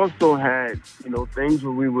 And we also had, you know, things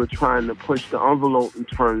where we were trying to push the envelope in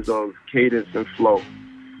terms of cadence and flow.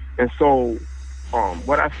 And so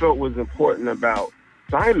what I felt was important about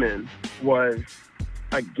Simon was,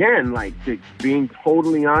 again, like, being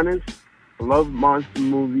totally honest, I love monster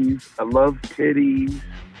movies. I love titties.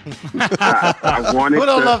 I wanted Who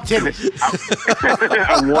don't love titties?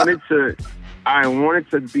 I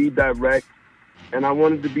wanted to be direct, and I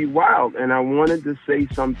wanted to be wild, and I wanted to say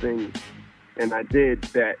something, and I did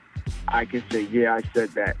that I could say, yeah, I said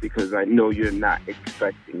that, because I know you're not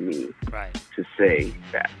expecting me to say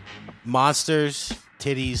that. Monsters,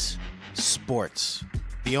 titties, sports.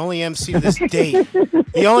 The only MC to this date.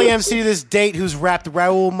 The only MC to this date who's rapped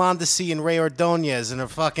Raul Mondesi and Ray Ordonez in a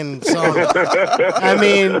fucking song. I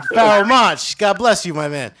mean, Pharoahe Monch. God bless you, my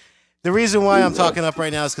man. The reason why I'm talking up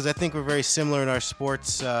right now is because I think we're very similar in our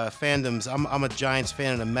sports fandoms. I'm a Giants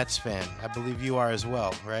fan and a Mets fan. I believe you are as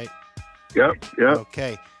well, right? Yep.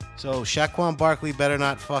 Okay. So Shaquan Barkley better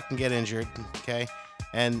not fucking get injured, okay?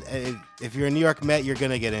 And if you're a New York Met, you're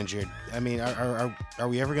going to get injured. I mean, are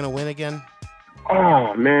we ever going to win again?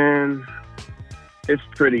 Oh man, it's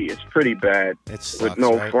pretty bad. It sucks, with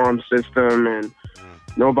no right? farm system and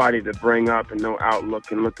nobody to bring up and no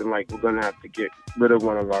outlook, and looking like we're gonna have to get rid of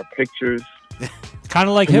one of our pictures. Kind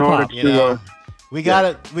of like hip hop, you know. We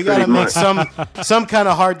gotta make some kind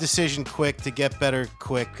of hard decision quick to get better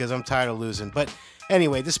quick, because I'm tired of losing. But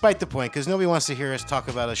anyway, despite the point, because nobody wants to hear us talk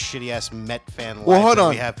about a shitty ass Met fan life. Well, hold on.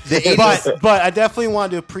 We have. But I definitely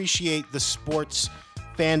want to appreciate the sports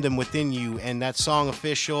fandom within you, and that song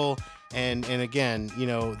Official, and again, you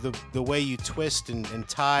know, the way you twist and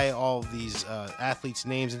tie all these athletes'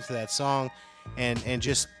 names into that song, and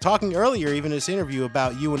just talking earlier, even in this interview,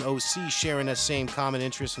 about you and OC sharing that same common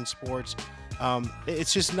interest in sports.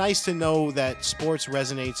 It's just nice to know that sports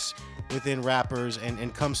resonates within rappers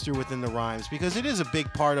and comes through within the rhymes, because it is a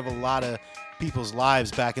big part of a lot of people's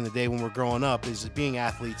lives back in the day when we're growing up, is being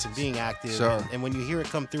athletes and being active. Sure. And when you hear it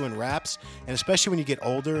come through in raps, and especially when you get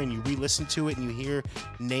older and you re-listen to it and you hear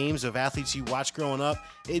names of athletes you watched growing up,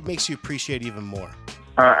 it makes you appreciate even more.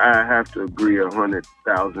 I have to agree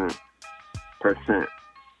 100,000%.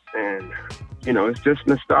 And, you know, it's just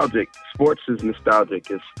nostalgic. Sports is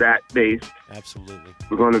nostalgic. It's stat-based. Absolutely.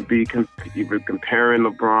 We're going to be comparing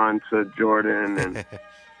LeBron to Jordan and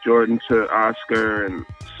Jordan to Oscar. And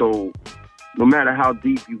so no matter how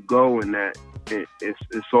deep you go in that,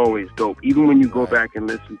 it's always dope. Even when you go back and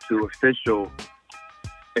listen to Official,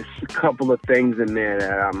 it's a couple of things in there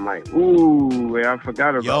that I'm like, ooh, I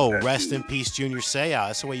forgot about that. Yo, rest in peace, Junior Seau.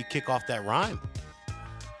 That's the way you kick off that rhyme.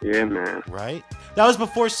 Yeah, man. Right? That was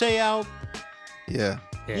before Seau. Yeah.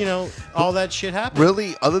 You know, all that shit happened.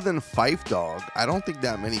 Really, other than Phife Dawg, I don't think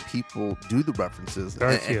that many people do the references.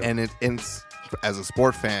 And it's, as a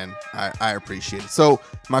sport fan, I appreciate it. So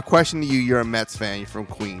my question to you, you're a Mets fan, you're from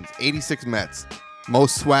Queens. 86 Mets,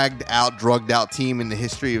 most swagged out, drugged out team in the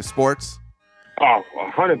history of sports? Oh,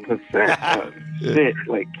 100%. Shit,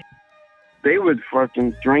 like, they were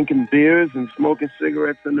fucking drinking beers and smoking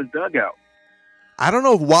cigarettes in the dugout. I don't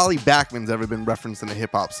know if Wally Backman's ever been referenced in a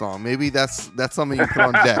hip-hop song. Maybe that's something you put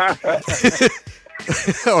on deck.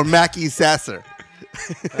 Or Mackie Sasser.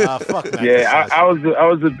 Fuck Mackie Sasser. I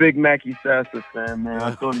was a big Mackie Sasser fan, man.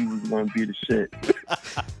 I thought he was going to be the shit.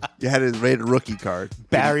 You had his rated rookie card.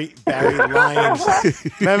 Barry Lyons.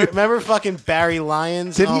 remember fucking Barry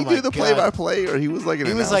Lyons? Did he do the play-by-play, or he was like an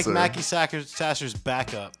He was announcer? like Mackie Sasser's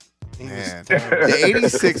backup. Man, the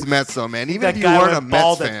 '86 Mets, though, man. Even that if you guy weren't a went Mets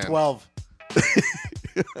bald fan, at 12.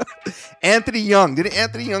 Anthony Young. Didn't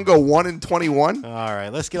Anthony Young go 1-21? All right,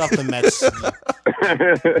 let's get off the Mets.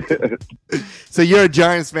 So you're a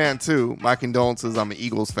Giants fan too. My condolences. I'm an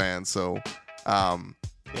Eagles fan. So, Yeah,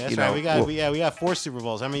 that's right. We got 4 Super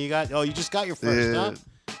Bowls. How many you got? Oh, you just got your first, huh?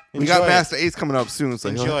 We got Master Ace coming up soon, so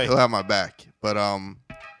he'll have my back. But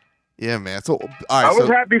yeah, man. So all right, I was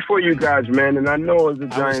happy for you guys, man, and I know as a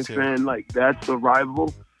Giants fan, like that's a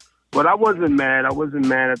rival. But I wasn't mad. I wasn't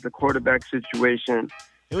mad at the quarterback situation.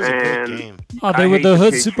 It was a good game. Oh, they were the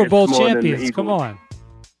Hood Super Bowl champions. Come on.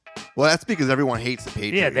 Well, that's because everyone hates the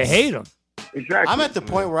Patriots. Yeah, they hate them. Exactly. I'm at the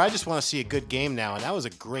point where I just want to see a good game now, and that was a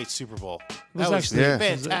great Super Bowl. It was actually a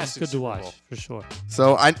fantastic. good to Super watch, Bowl. for sure.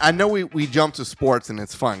 So I know we jumped to sports and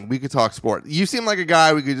it's fun. We could talk sport. You seem like a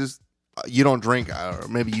guy we could just. You don't drink, or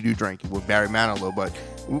maybe you do drink with Barry Manilow, but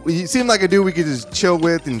you seem like a dude we could just chill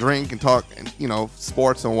with and drink and talk,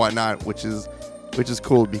 sports and whatnot, which is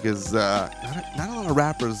cool because not a lot of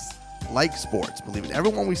rappers like sports. Believe it.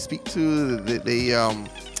 Everyone we speak to,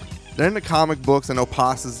 they're into comic books. I know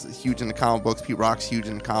Paz is huge into comic books. Pete Rock's huge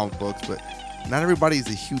into comic books, but not everybody's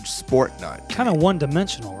a huge sport nut. Kind of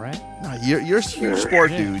one-dimensional, right? No, you're a huge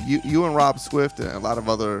sport dude. You and Rob Swift and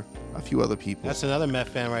a few other people. That's another Met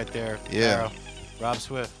fan right there. Yeah. Pharaoh. Rob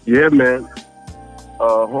Swift. Yeah, man.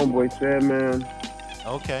 Homeboy said, man.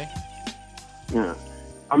 Okay. Yeah.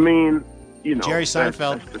 I mean, Jerry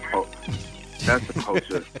Seinfeld. That's the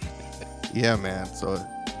culture. Yeah, man. So,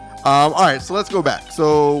 all right. So let's go back.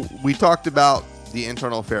 So we talked about the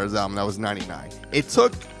Internal Affairs album. That was '99. It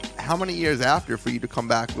took how many years after for you to come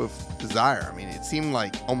back with Desire? I mean, it seemed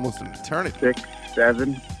like almost an eternity. 6,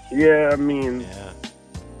 7. Yeah, I mean,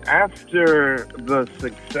 after the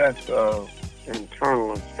success of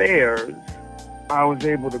Internal Affairs, I was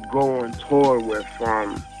able to go on tour with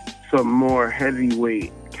some more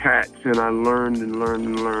heavyweight cats, and I learned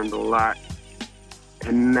a lot,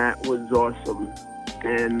 and that was awesome.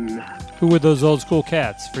 And who were those old school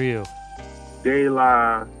cats for you? De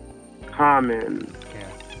La, Common,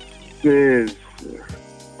 Fizz,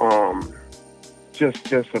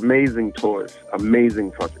 just amazing tours,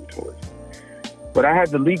 amazing fucking tours. But I had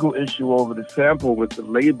the legal issue over the sample with the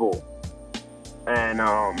label, and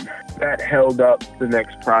that held up the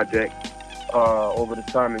next project over the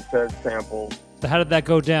Simon Says sample. So how did that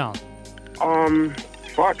go down?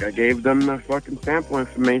 I gave them the fucking sample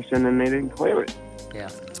information and they didn't clear it. Yeah.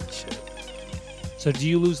 So do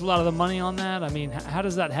you lose a lot of the money on that? I mean, how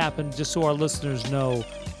does that happen? Just so our listeners know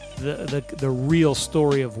the real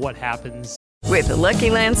story of what happens. With the Lucky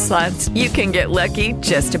Land Slots, you can get lucky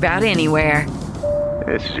just about anywhere.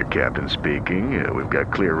 This is your captain speaking. We've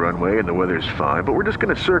got clear runway and the weather's fine, but we're just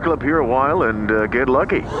going to circle up here a while and get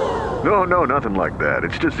lucky. No, nothing like that.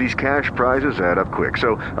 It's just these cash prizes add up quick.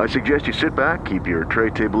 So I suggest you sit back, keep your tray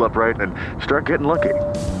table upright, and start getting lucky.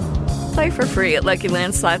 Play for free at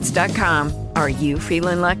LuckyLandSlots.com. Are you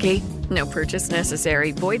feeling lucky? No purchase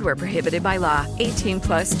necessary. Void where prohibited by law.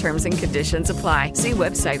 18+ terms and conditions apply. See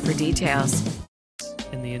website for details.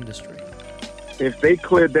 In the industry. If they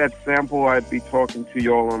cleared that sample, I'd be talking to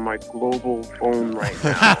y'all on my global phone right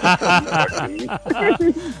now.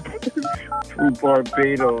 Through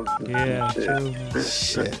Barbados. Yeah, true.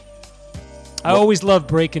 Shit. I always love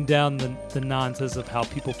breaking down the nonsense of how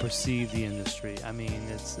people perceive the industry. I mean,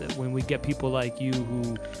 it's when we get people like you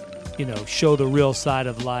who, show the real side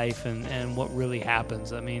of life and what really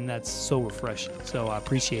happens. I mean, that's so refreshing. So I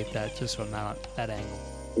appreciate that just from that angle.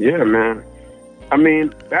 Yeah, man. I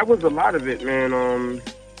mean, that was a lot of it, man.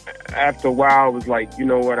 After a while, I was like, you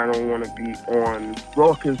know what? I don't want to be on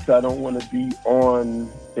Rawkus. I don't want to be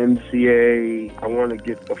on MCA. I want to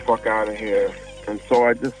get the fuck out of here. And so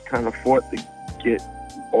I just kind of fought to get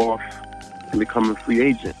off and become a free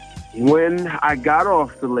agent. When I got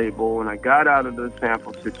off the label and I got out of the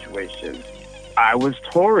sample situation, I was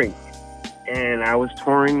touring. And I was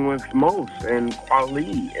touring with Mos and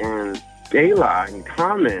Ali and De La and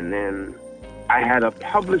Common, and I had a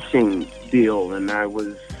publishing deal, and I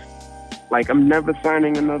was like, I'm never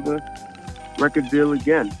signing another record deal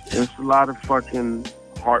again. It's a lot of fucking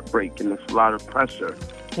heartbreak and it's a lot of pressure.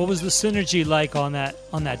 What was the synergy like on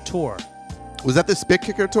that tour? Was that the Spit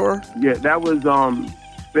Kicker tour? Yeah, that was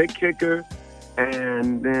Spit Kicker,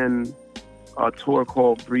 and then a tour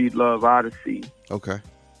called Breed Love Odyssey. Okay.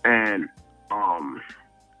 And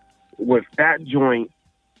with that joint,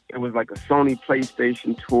 it was like a Sony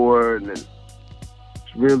PlayStation tour, and then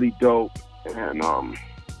it's really dope. And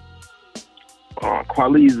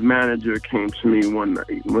Kweli's manager came to me one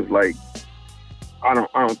night and was like, I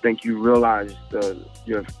don't think you realize the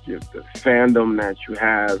fandom that you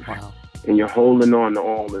have. Wow. And you're holding on to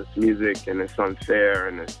all this music, and it's unfair,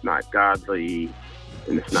 and it's not godly,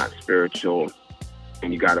 and it's not spiritual,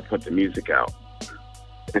 and you got to put the music out.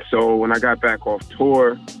 And so when I got back off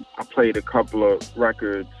tour, I played a couple of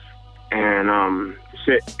records, and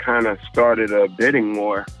shit kind of started a bidding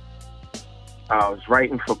war. I was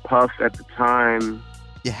writing for Puff at the time.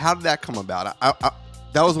 Yeah, how did that come about? I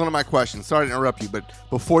that was one of my questions. Sorry to interrupt you, but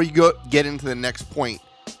before you get into the next point,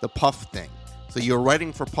 the Puff thing. So you were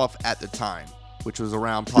writing for Puff at the time, which was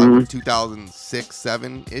around probably 2006,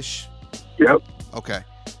 7-ish? Yep. Okay.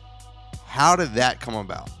 How did that come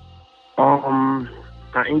about? I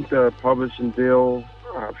inked a publishing deal.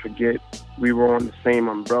 I forget. We were on the same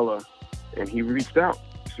umbrella, and he reached out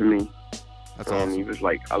to me. That's and awesome. He was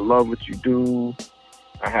like, I love what you do.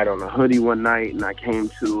 I had on a hoodie one night, and I came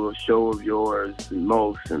to a show of yours and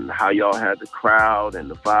most, and how y'all had the crowd and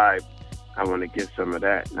the vibe. I want to get some of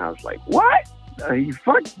that. And I was like, what? Are you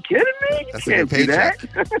fucking kidding me? You can't do that.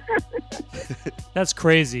 That's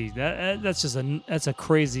crazy. That's a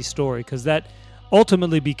crazy story, because that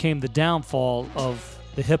ultimately became the downfall of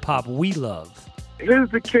the hip hop we love.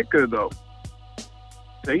 Here's the kicker, though.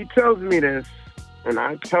 So he tells me this, and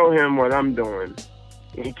I tell him what I'm doing.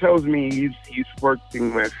 And he tells me he's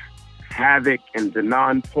working with Havoc and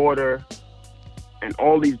Denon Porter and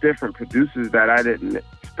all these different producers that I didn't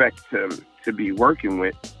expect him to be working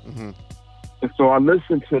with. Mm-hmm. And so I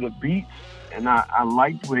listened to the beats, and I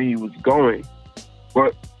liked where he was going.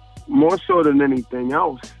 But more so than anything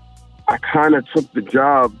else, I kind of took the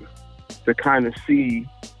job to kind of see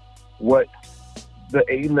what the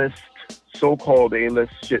A-list, so-called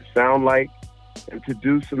A-list shit sound like, and to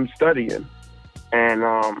do some studying. And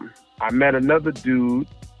I met another dude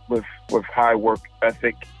with high work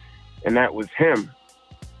ethic, and that was him.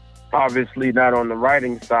 Obviously not on the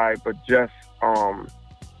writing side, but just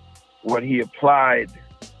what he applied.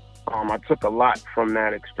 I took a lot from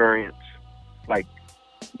that experience. Like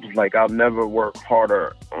I'll never work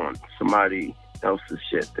harder on somebody else's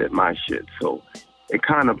shit than my shit. So it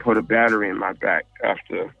kind of put a battery in my back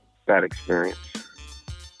after that experience.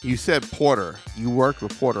 You said Porter. You worked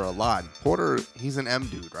with Porter a lot. Porter, he's an M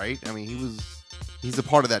dude, right? I mean, he's a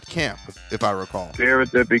part of that camp, if I recall. There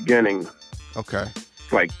at the beginning. Okay.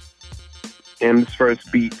 Like M's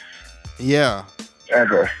first beats. Yeah.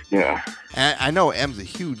 Ever. Yeah. And I know M's a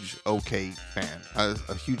huge OK fan,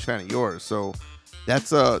 a huge fan of yours. So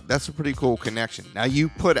that's a pretty cool connection. Now you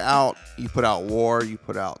put out War, you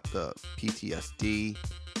put out the PTSD.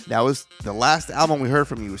 That was the last album we heard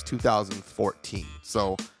from you was 2014.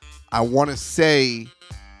 So I want to say,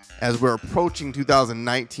 as we're approaching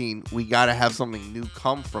 2019, we got to have something new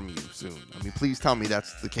come from you soon. I mean, please tell me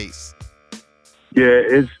that's the case.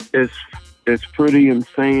 Yeah, it's pretty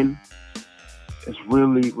insane. It's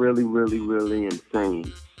really, really, really, really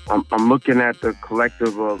insane. I'm looking at the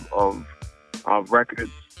collective of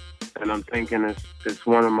records, and I'm thinking it's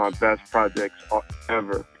one of my best projects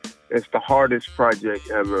ever. It's the hardest project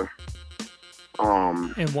ever.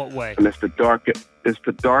 In what way? And it's the darkest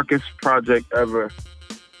project ever,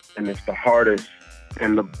 and it's the hardest.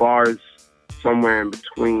 And the bars somewhere in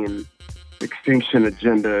between Extinction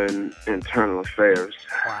Agenda and Internal Affairs.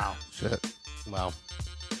 Wow. Shit. Wow.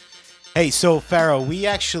 Hey, so Pharoahe, we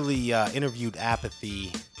actually interviewed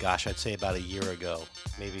Apathy, gosh, I'd say about a year ago,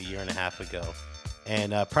 maybe a year and a half ago.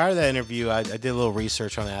 And prior to that interview, I did a little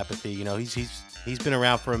research on Apathy. You know, he's been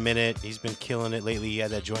around for a minute. He's been killing it lately. He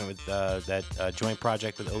had that joint with joint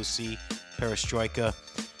project with OC, Perestroika.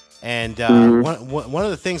 And one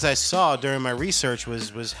of the things I saw during my research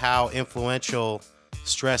was how influential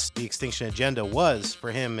Stress the Extinction Agenda was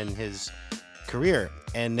for him in his career.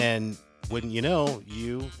 And then, wouldn't you know,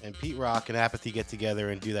 you and Pete Rock and Apathy get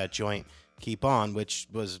together and do that joint Keep On, which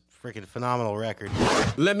was a freaking phenomenal record.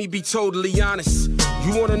 Let me be totally honest.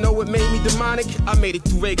 You wanna know what made me demonic? I made it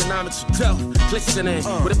through Economics Hotel. Listening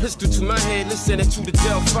with a pistol to my head, listening to the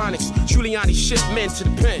Delphonics. Giuliani shipped men to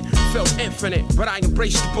the pen. Felt infinite, but I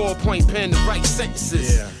embraced the ballpoint pen to write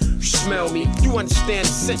sentences. Yeah. You smell me, you understand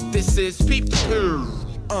the sentences. Peep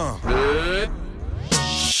the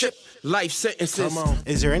ship life sentences.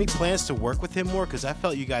 Is there any plans to work with him more? Because I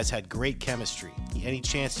felt you guys had great chemistry. Any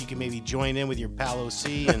chance you can maybe join in with your pal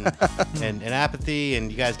OC and Apathy,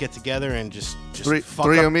 and you guys get together and just three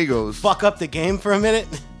amigos fuck up the game for a minute?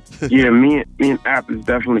 Yeah, me and App is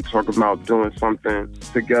definitely talking about doing something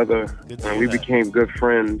together, and we became good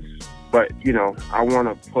friends. But you know, I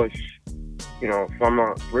want to push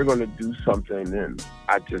if we're gonna do something, then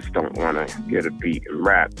I just don't want to get a beat and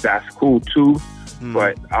rap. That's cool too,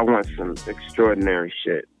 but I want some extraordinary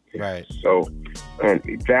shit. Right. So, and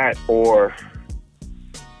that, or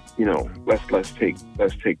let's take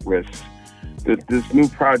risks. This new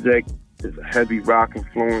project is a heavy rock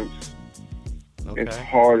influence. Okay. It's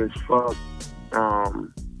hard as fuck.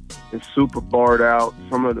 It's super barred out.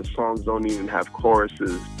 Some of the songs don't even have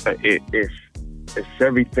choruses. It's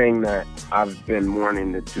everything that I've been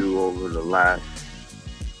wanting to do over the last,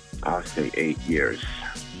 I'll say, 8 years.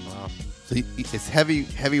 Wow. So it's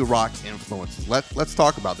heavy rock influences. Let's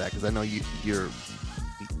talk about that, because I know your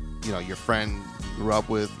friend you grew up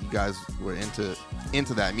with, you guys were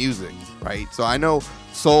into that music, right? So I know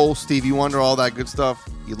soul, Stevie Wonder, all that good stuff.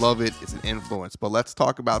 You love it. It's an influence. But let's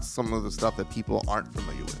talk about some of the stuff that people aren't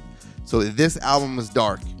familiar with. So this album is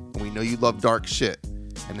dark, and we know you love dark shit,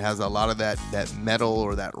 and it has a lot of that metal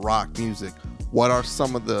or that rock music. What are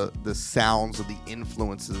some of the sounds or the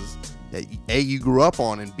influences that A, you grew up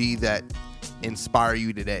on, and B, that inspire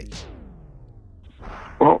you today?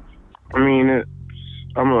 Well, I mean,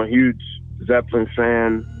 I'm a huge Zeppelin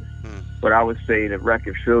fan, but I would say the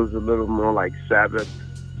record feels a little more like Sabbath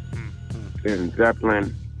than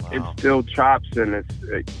Zeppelin. Wow. It still chops, and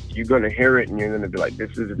you're going to hear it, and you're going to be like,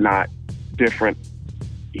 this is not different.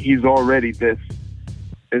 He's already this.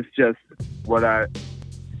 It's just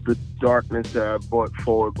the darkness that I brought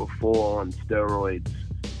forward before on steroids,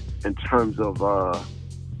 in terms of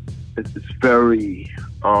it's very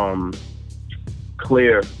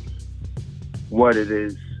clear what it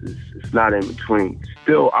is. It's not in between.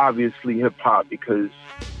 Still, obviously, hip hop, because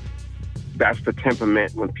that's the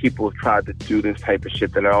temperament when people tried to do this type of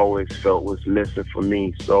shit that I always felt was missing for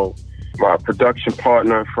me. So my production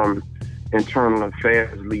partner from Internal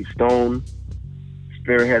Affairs, Lee Stone,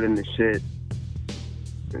 spearheading the shit.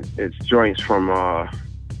 It's joints from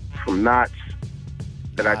Knots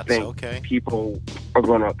that I think people are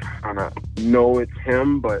gonna kind of know it's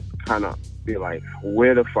him, but kind of be like,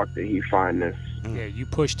 where the fuck did he find this? Yeah, you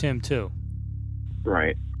pushed him too.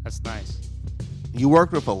 Right. That's nice. You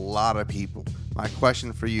worked with a lot of people. My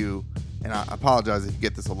question for you, and I apologize if you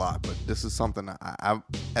get this a lot, but this is something I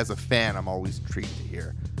as a fan, I'm always intrigued to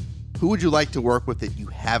hear. Who would you like to work with that you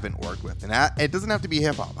haven't worked with? And it doesn't have to be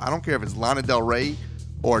hip hop. I don't care if it's Lana Del Rey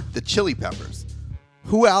or the Chili Peppers.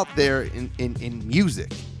 Who out there in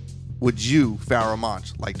music would you, Pharoahe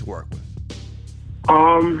Monch, like to work with?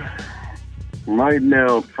 Right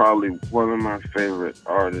now, probably one of my favorite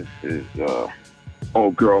artists is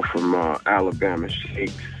old girl from Alabama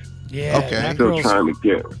Shakes. Yeah, okay. I'm still trying to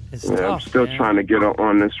get. I'm still trying to get her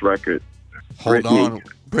on this record. Hold on,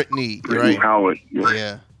 Brittany. You're right. Howard.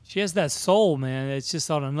 Yeah. She has that soul, man. It's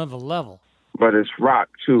just on another level. But it's rock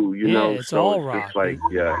too, you know. It's so all it's rock. just like,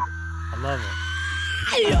 yeah. I love it.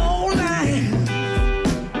 Your line,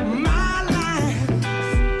 my line,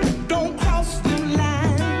 don't cross the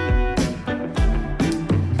line.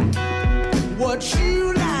 What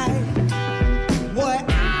you like, what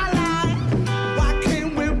I like, why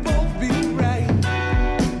can't we both be right?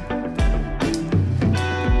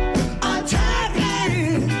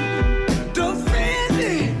 Attacking,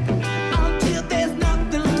 defending, until there's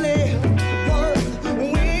nothing left worth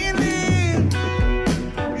winning.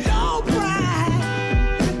 Your pride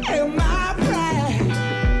and my pride,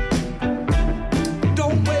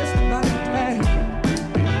 don't waste my time.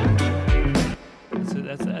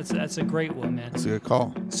 That's a great one, man. That's a good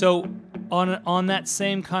call. So, on that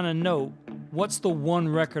same kind of note, what's the one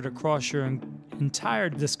record across your entire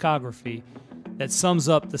discography that sums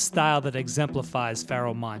up the style that exemplifies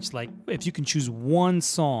Pharoahe Monch? Like, if you can choose one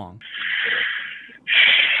song.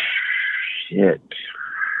 Shit.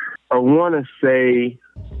 I want to say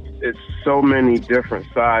it's so many different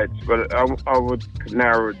sides, but I would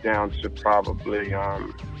narrow it down to probably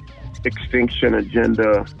Extinction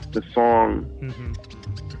Agenda, the song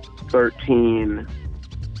 13,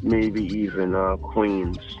 maybe even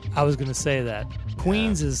Queens. I was gonna say that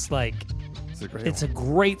Queens is like, it's a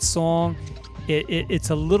great song. It's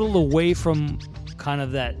a little away from kind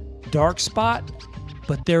of that dark spot,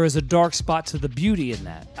 but there is a dark spot to the beauty in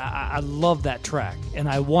that. I love that track, and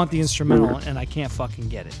I want the instrumental, and I can't fucking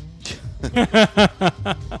get it.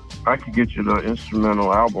 I could get you the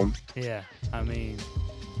instrumental album. Yeah, I mean,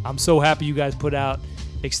 I'm so happy you guys put out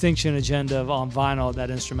Extinction Agenda on vinyl.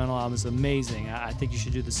 That instrumental album is amazing. I think you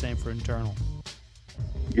should do the same for Internal.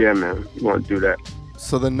 Yeah, man, you want to do that.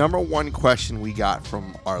 So the number one question we got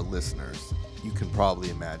from our listeners, you can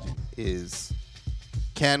probably imagine, is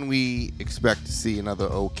can we expect to see another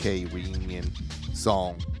OK reunion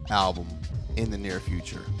song album in the near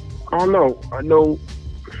future? I don't know. I know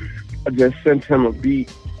I just sent him a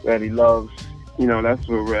beat that he loves. You know, that's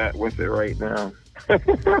where we're at with it right now.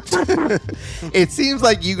 It seems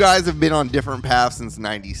like you guys have been on different paths since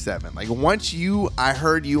 '97. Like I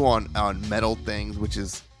heard you on Metal Things, which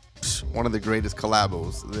is one of the greatest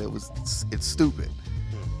collabos. It's stupid.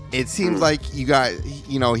 It seems like you guys,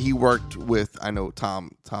 you know, he worked with, I know,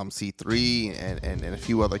 Tom C3 and a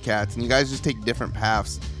few other cats, and you guys just take different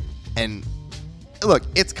paths. And look,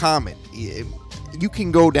 it's common. You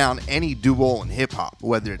can go down any duo in hip hop,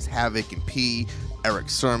 whether it's Havoc and P, Eric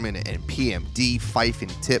Sermon and PMD, Fife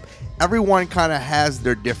and Tip. Everyone kind of has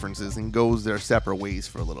their differences and goes their separate ways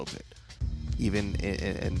for a little bit. Even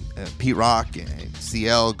in Pete Rock and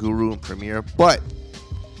CL, Guru and Premier. But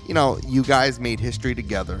you know, you guys made history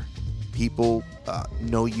together. People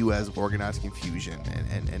know you as Organized Confusion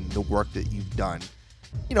and the work that you've done.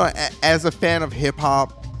 You know, as a fan of hip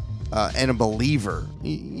hop and a believer,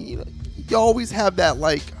 you always have that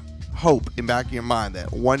like hope in back of your mind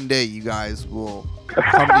that one day you guys will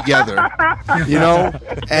come together, you know,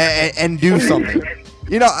 and do something.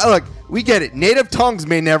 You know, look, we get it. Native tongues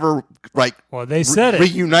may never they said it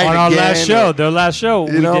reunite on our again, last show. Their last show,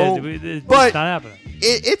 we did. It's but not happening.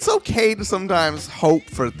 It's okay to sometimes hope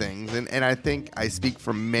for things, and I think I speak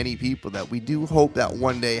for many people that we do hope that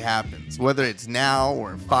one day happens, whether it's now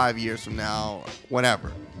or 5 years from now, or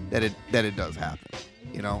whatever, that it does happen.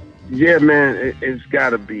 You know? Yeah, man, it's got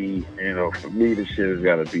to be, you know, for me, the shit has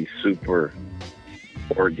got to be super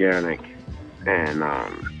organic, and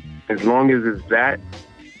as long as it's that,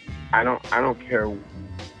 I don't care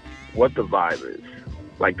what the vibe is.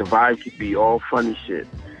 Like, the vibe could be all funny shit.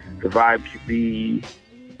 The vibe could be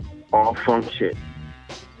all funk shit.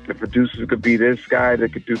 The producer could be this guy. The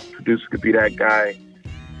producer could be that guy.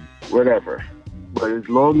 Whatever. But as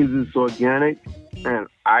long as it's organic and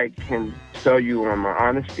I can tell you on my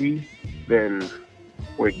honesty, then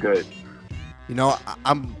we're good. You know,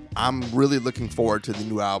 I'm really looking forward to the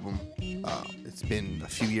new album. It's been a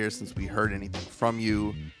few years since we heard anything from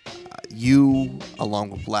you. You, along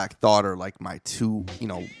with Black Thought, are like my two, you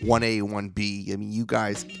know, 1A, 1B. I mean, you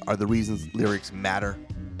guys are the reasons lyrics matter,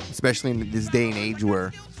 especially in this day and age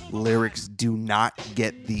where lyrics do not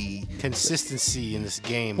get the consistency in this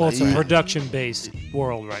game. Well, it's a production-based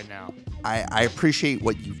world right now. I appreciate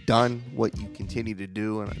what you've done, what you continue to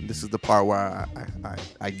do, and this is the part where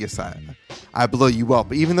I guess I blow you up.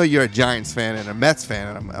 But even though you're a Giants fan and a Mets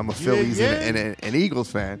fan, and I'm a Phillies and an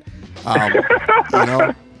Eagles fan, you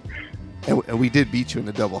know. And we did beat you in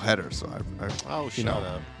the doubleheader, so shut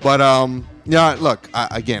up. But yeah, look,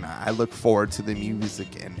 I look forward to the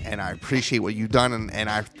music, and I appreciate what you've done, and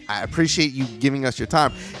I appreciate you giving us your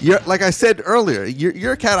time. You're, like I said earlier,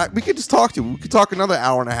 you're a cat we could just talk to. We could talk another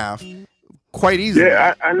hour and a half, quite easily.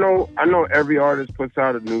 Yeah, I know every artist puts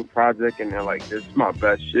out a new project, and they're like, "This is my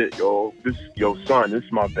best shit, yo. This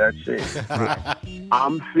is my best shit."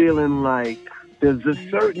 I'm feeling like there's a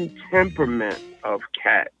certain temperament of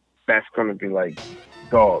cat that's going to be like,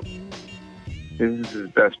 dog, this is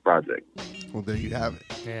his best project. Well, there you have it.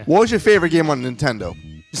 Yeah. What was your favorite game on Nintendo?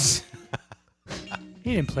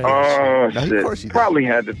 He didn't play Oh, that shit. Of course he did. Probably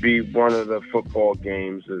had to be one of the football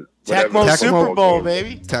games. Tecmo Super Bowl,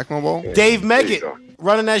 baby. Tecmo Bowl? Yeah, Dave there you Meggett. go.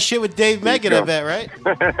 Running that shit with Dave There you Meggett, go. I bet, right?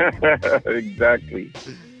 Exactly.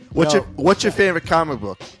 What's your favorite comic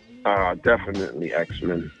book? Definitely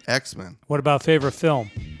X-Men. X-Men. What about favorite film?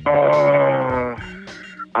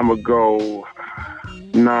 I'm going to go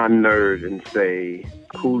non-nerd and say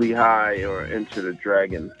Coolie High or Enter the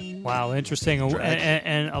Dragon. Wow, interesting.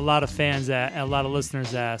 And a lot of fans, a lot of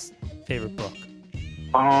listeners asked favorite book.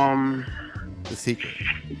 The Secret.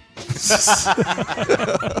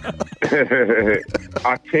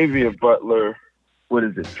 Octavia Butler, what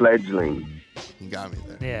is it, Fledgling. You got me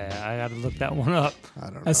there. Yeah, I got to look that one up. I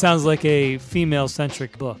don't know. That sounds like a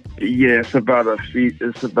female-centric book. Yeah, it's about a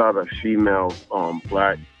female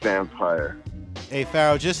black vampire. Hey,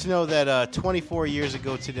 Pharoahe, just to know that 24 years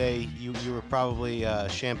ago today, you were probably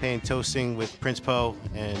champagne toasting with Prince Poe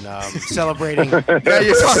and celebrating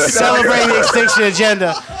the Extinction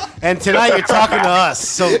Agenda. And tonight you're talking to us.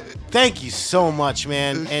 So thank you so much,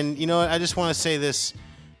 man. And you know what? I just want to say this.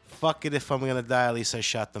 Fuck it, if I'm going to die, at least I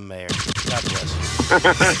shot the mayor. God bless you.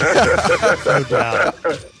 No doubt.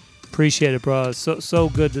 Appreciate it, bro. So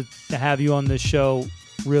good to have you on this show.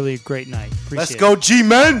 Really a great night. Let's go,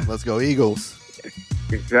 G-Men. Let's go, Eagles.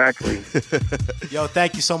 Exactly. Yo,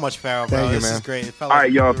 thank you so much, Pharoahe, bro. Thank you, This man. is great. It felt All like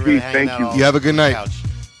right, y'all. we were really Peace. hanging Thank out you. all You have a good on the night. couch.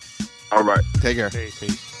 All right. Take care. Peace.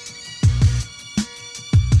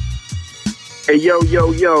 Hey, yo,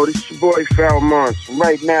 this your boy Pharoahe Monch.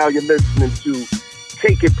 Right now you're listening to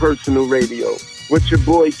Take It Personal Radio with your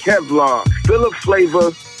boy Kevlar, Philip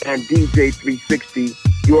Flavor, and DJ 360.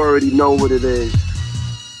 You already know what it is.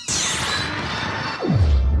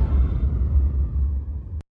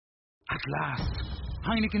 At last,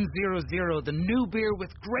 Heineken 0.0, the new beer with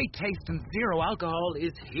great taste and zero alcohol,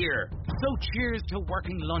 is here. So cheers to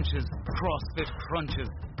working lunches, CrossFit crunches,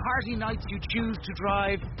 party nights you choose to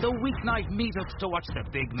drive, the weeknight meetups to watch the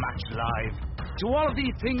big match live. To all of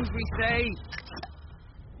these things we say,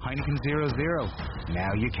 Heineken 0.0,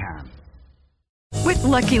 now you can. With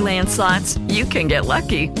Lucky Land Slots, you can get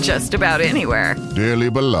lucky just about anywhere. Dearly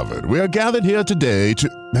beloved, we are gathered here today to...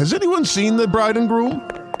 Has anyone seen the bride and groom?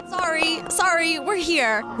 Sorry, we're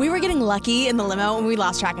here. We were getting lucky in the limo and we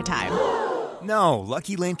lost track of time. No,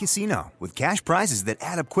 Lucky Land Casino, with cash prizes that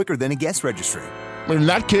add up quicker than a guest registry. In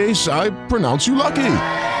that case, I pronounce you lucky.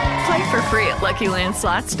 Play for free at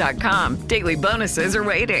LuckyLandSlots.com. Daily bonuses are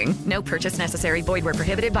waiting. No purchase necessary. Void where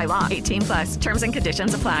prohibited by law. 18+. Terms and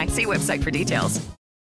conditions apply. See website for details.